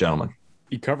missed, gentlemen?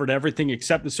 You covered everything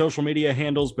except the social media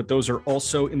handles, but those are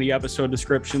also in the episode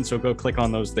description. So go click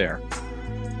on those there.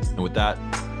 And with that,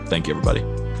 thank you,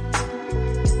 everybody.